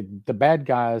 the bad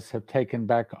guys have taken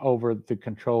back over the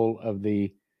control of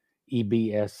the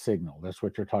EBS signal. That's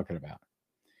what you're talking about.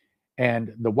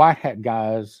 And the white hat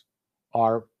guys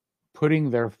are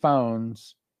putting their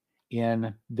phones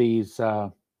in these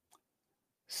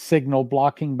signal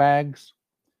blocking bags.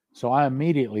 So I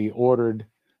immediately ordered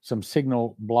some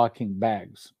signal blocking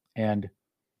bags, and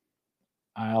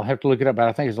I'll have to look it up, but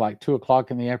I think it's like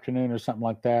 2:00 in the afternoon or something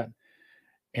like that.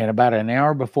 And about an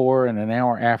hour before and an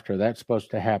hour after that's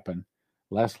supposed to happen,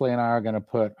 Leslie and I are going to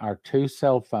put our 2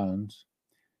 cell phones.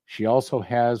 She also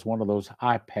has one of those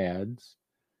iPads,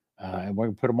 and we're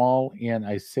going to put them all in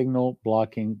a signal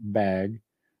blocking bag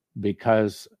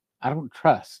because I don't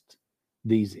trust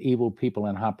these evil people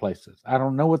in high places. I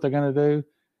don't know what they're going to do,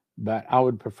 but I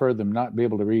would prefer them not be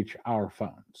able to reach our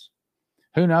phones.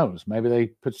 Who knows? Maybe they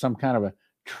put some kind of a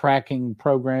tracking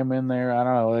program in there. I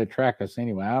don't know. They track us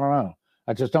anyway. I don't know.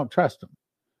 I just don't trust them.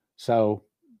 So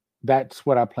that's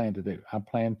what I plan to do. I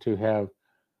plan to have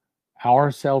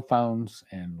our cell phones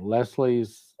and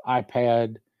Leslie's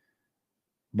iPad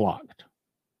blocked.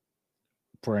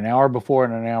 for an hour before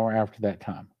and an hour after that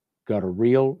time. Go to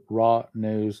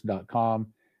realrawnews.com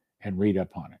and read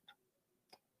up on it.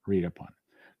 Read up on it.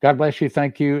 God bless you.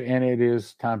 Thank you. And it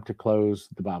is time to close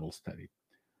the Bible study.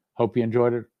 Hope you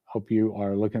enjoyed it. Hope you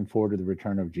are looking forward to the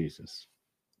return of Jesus.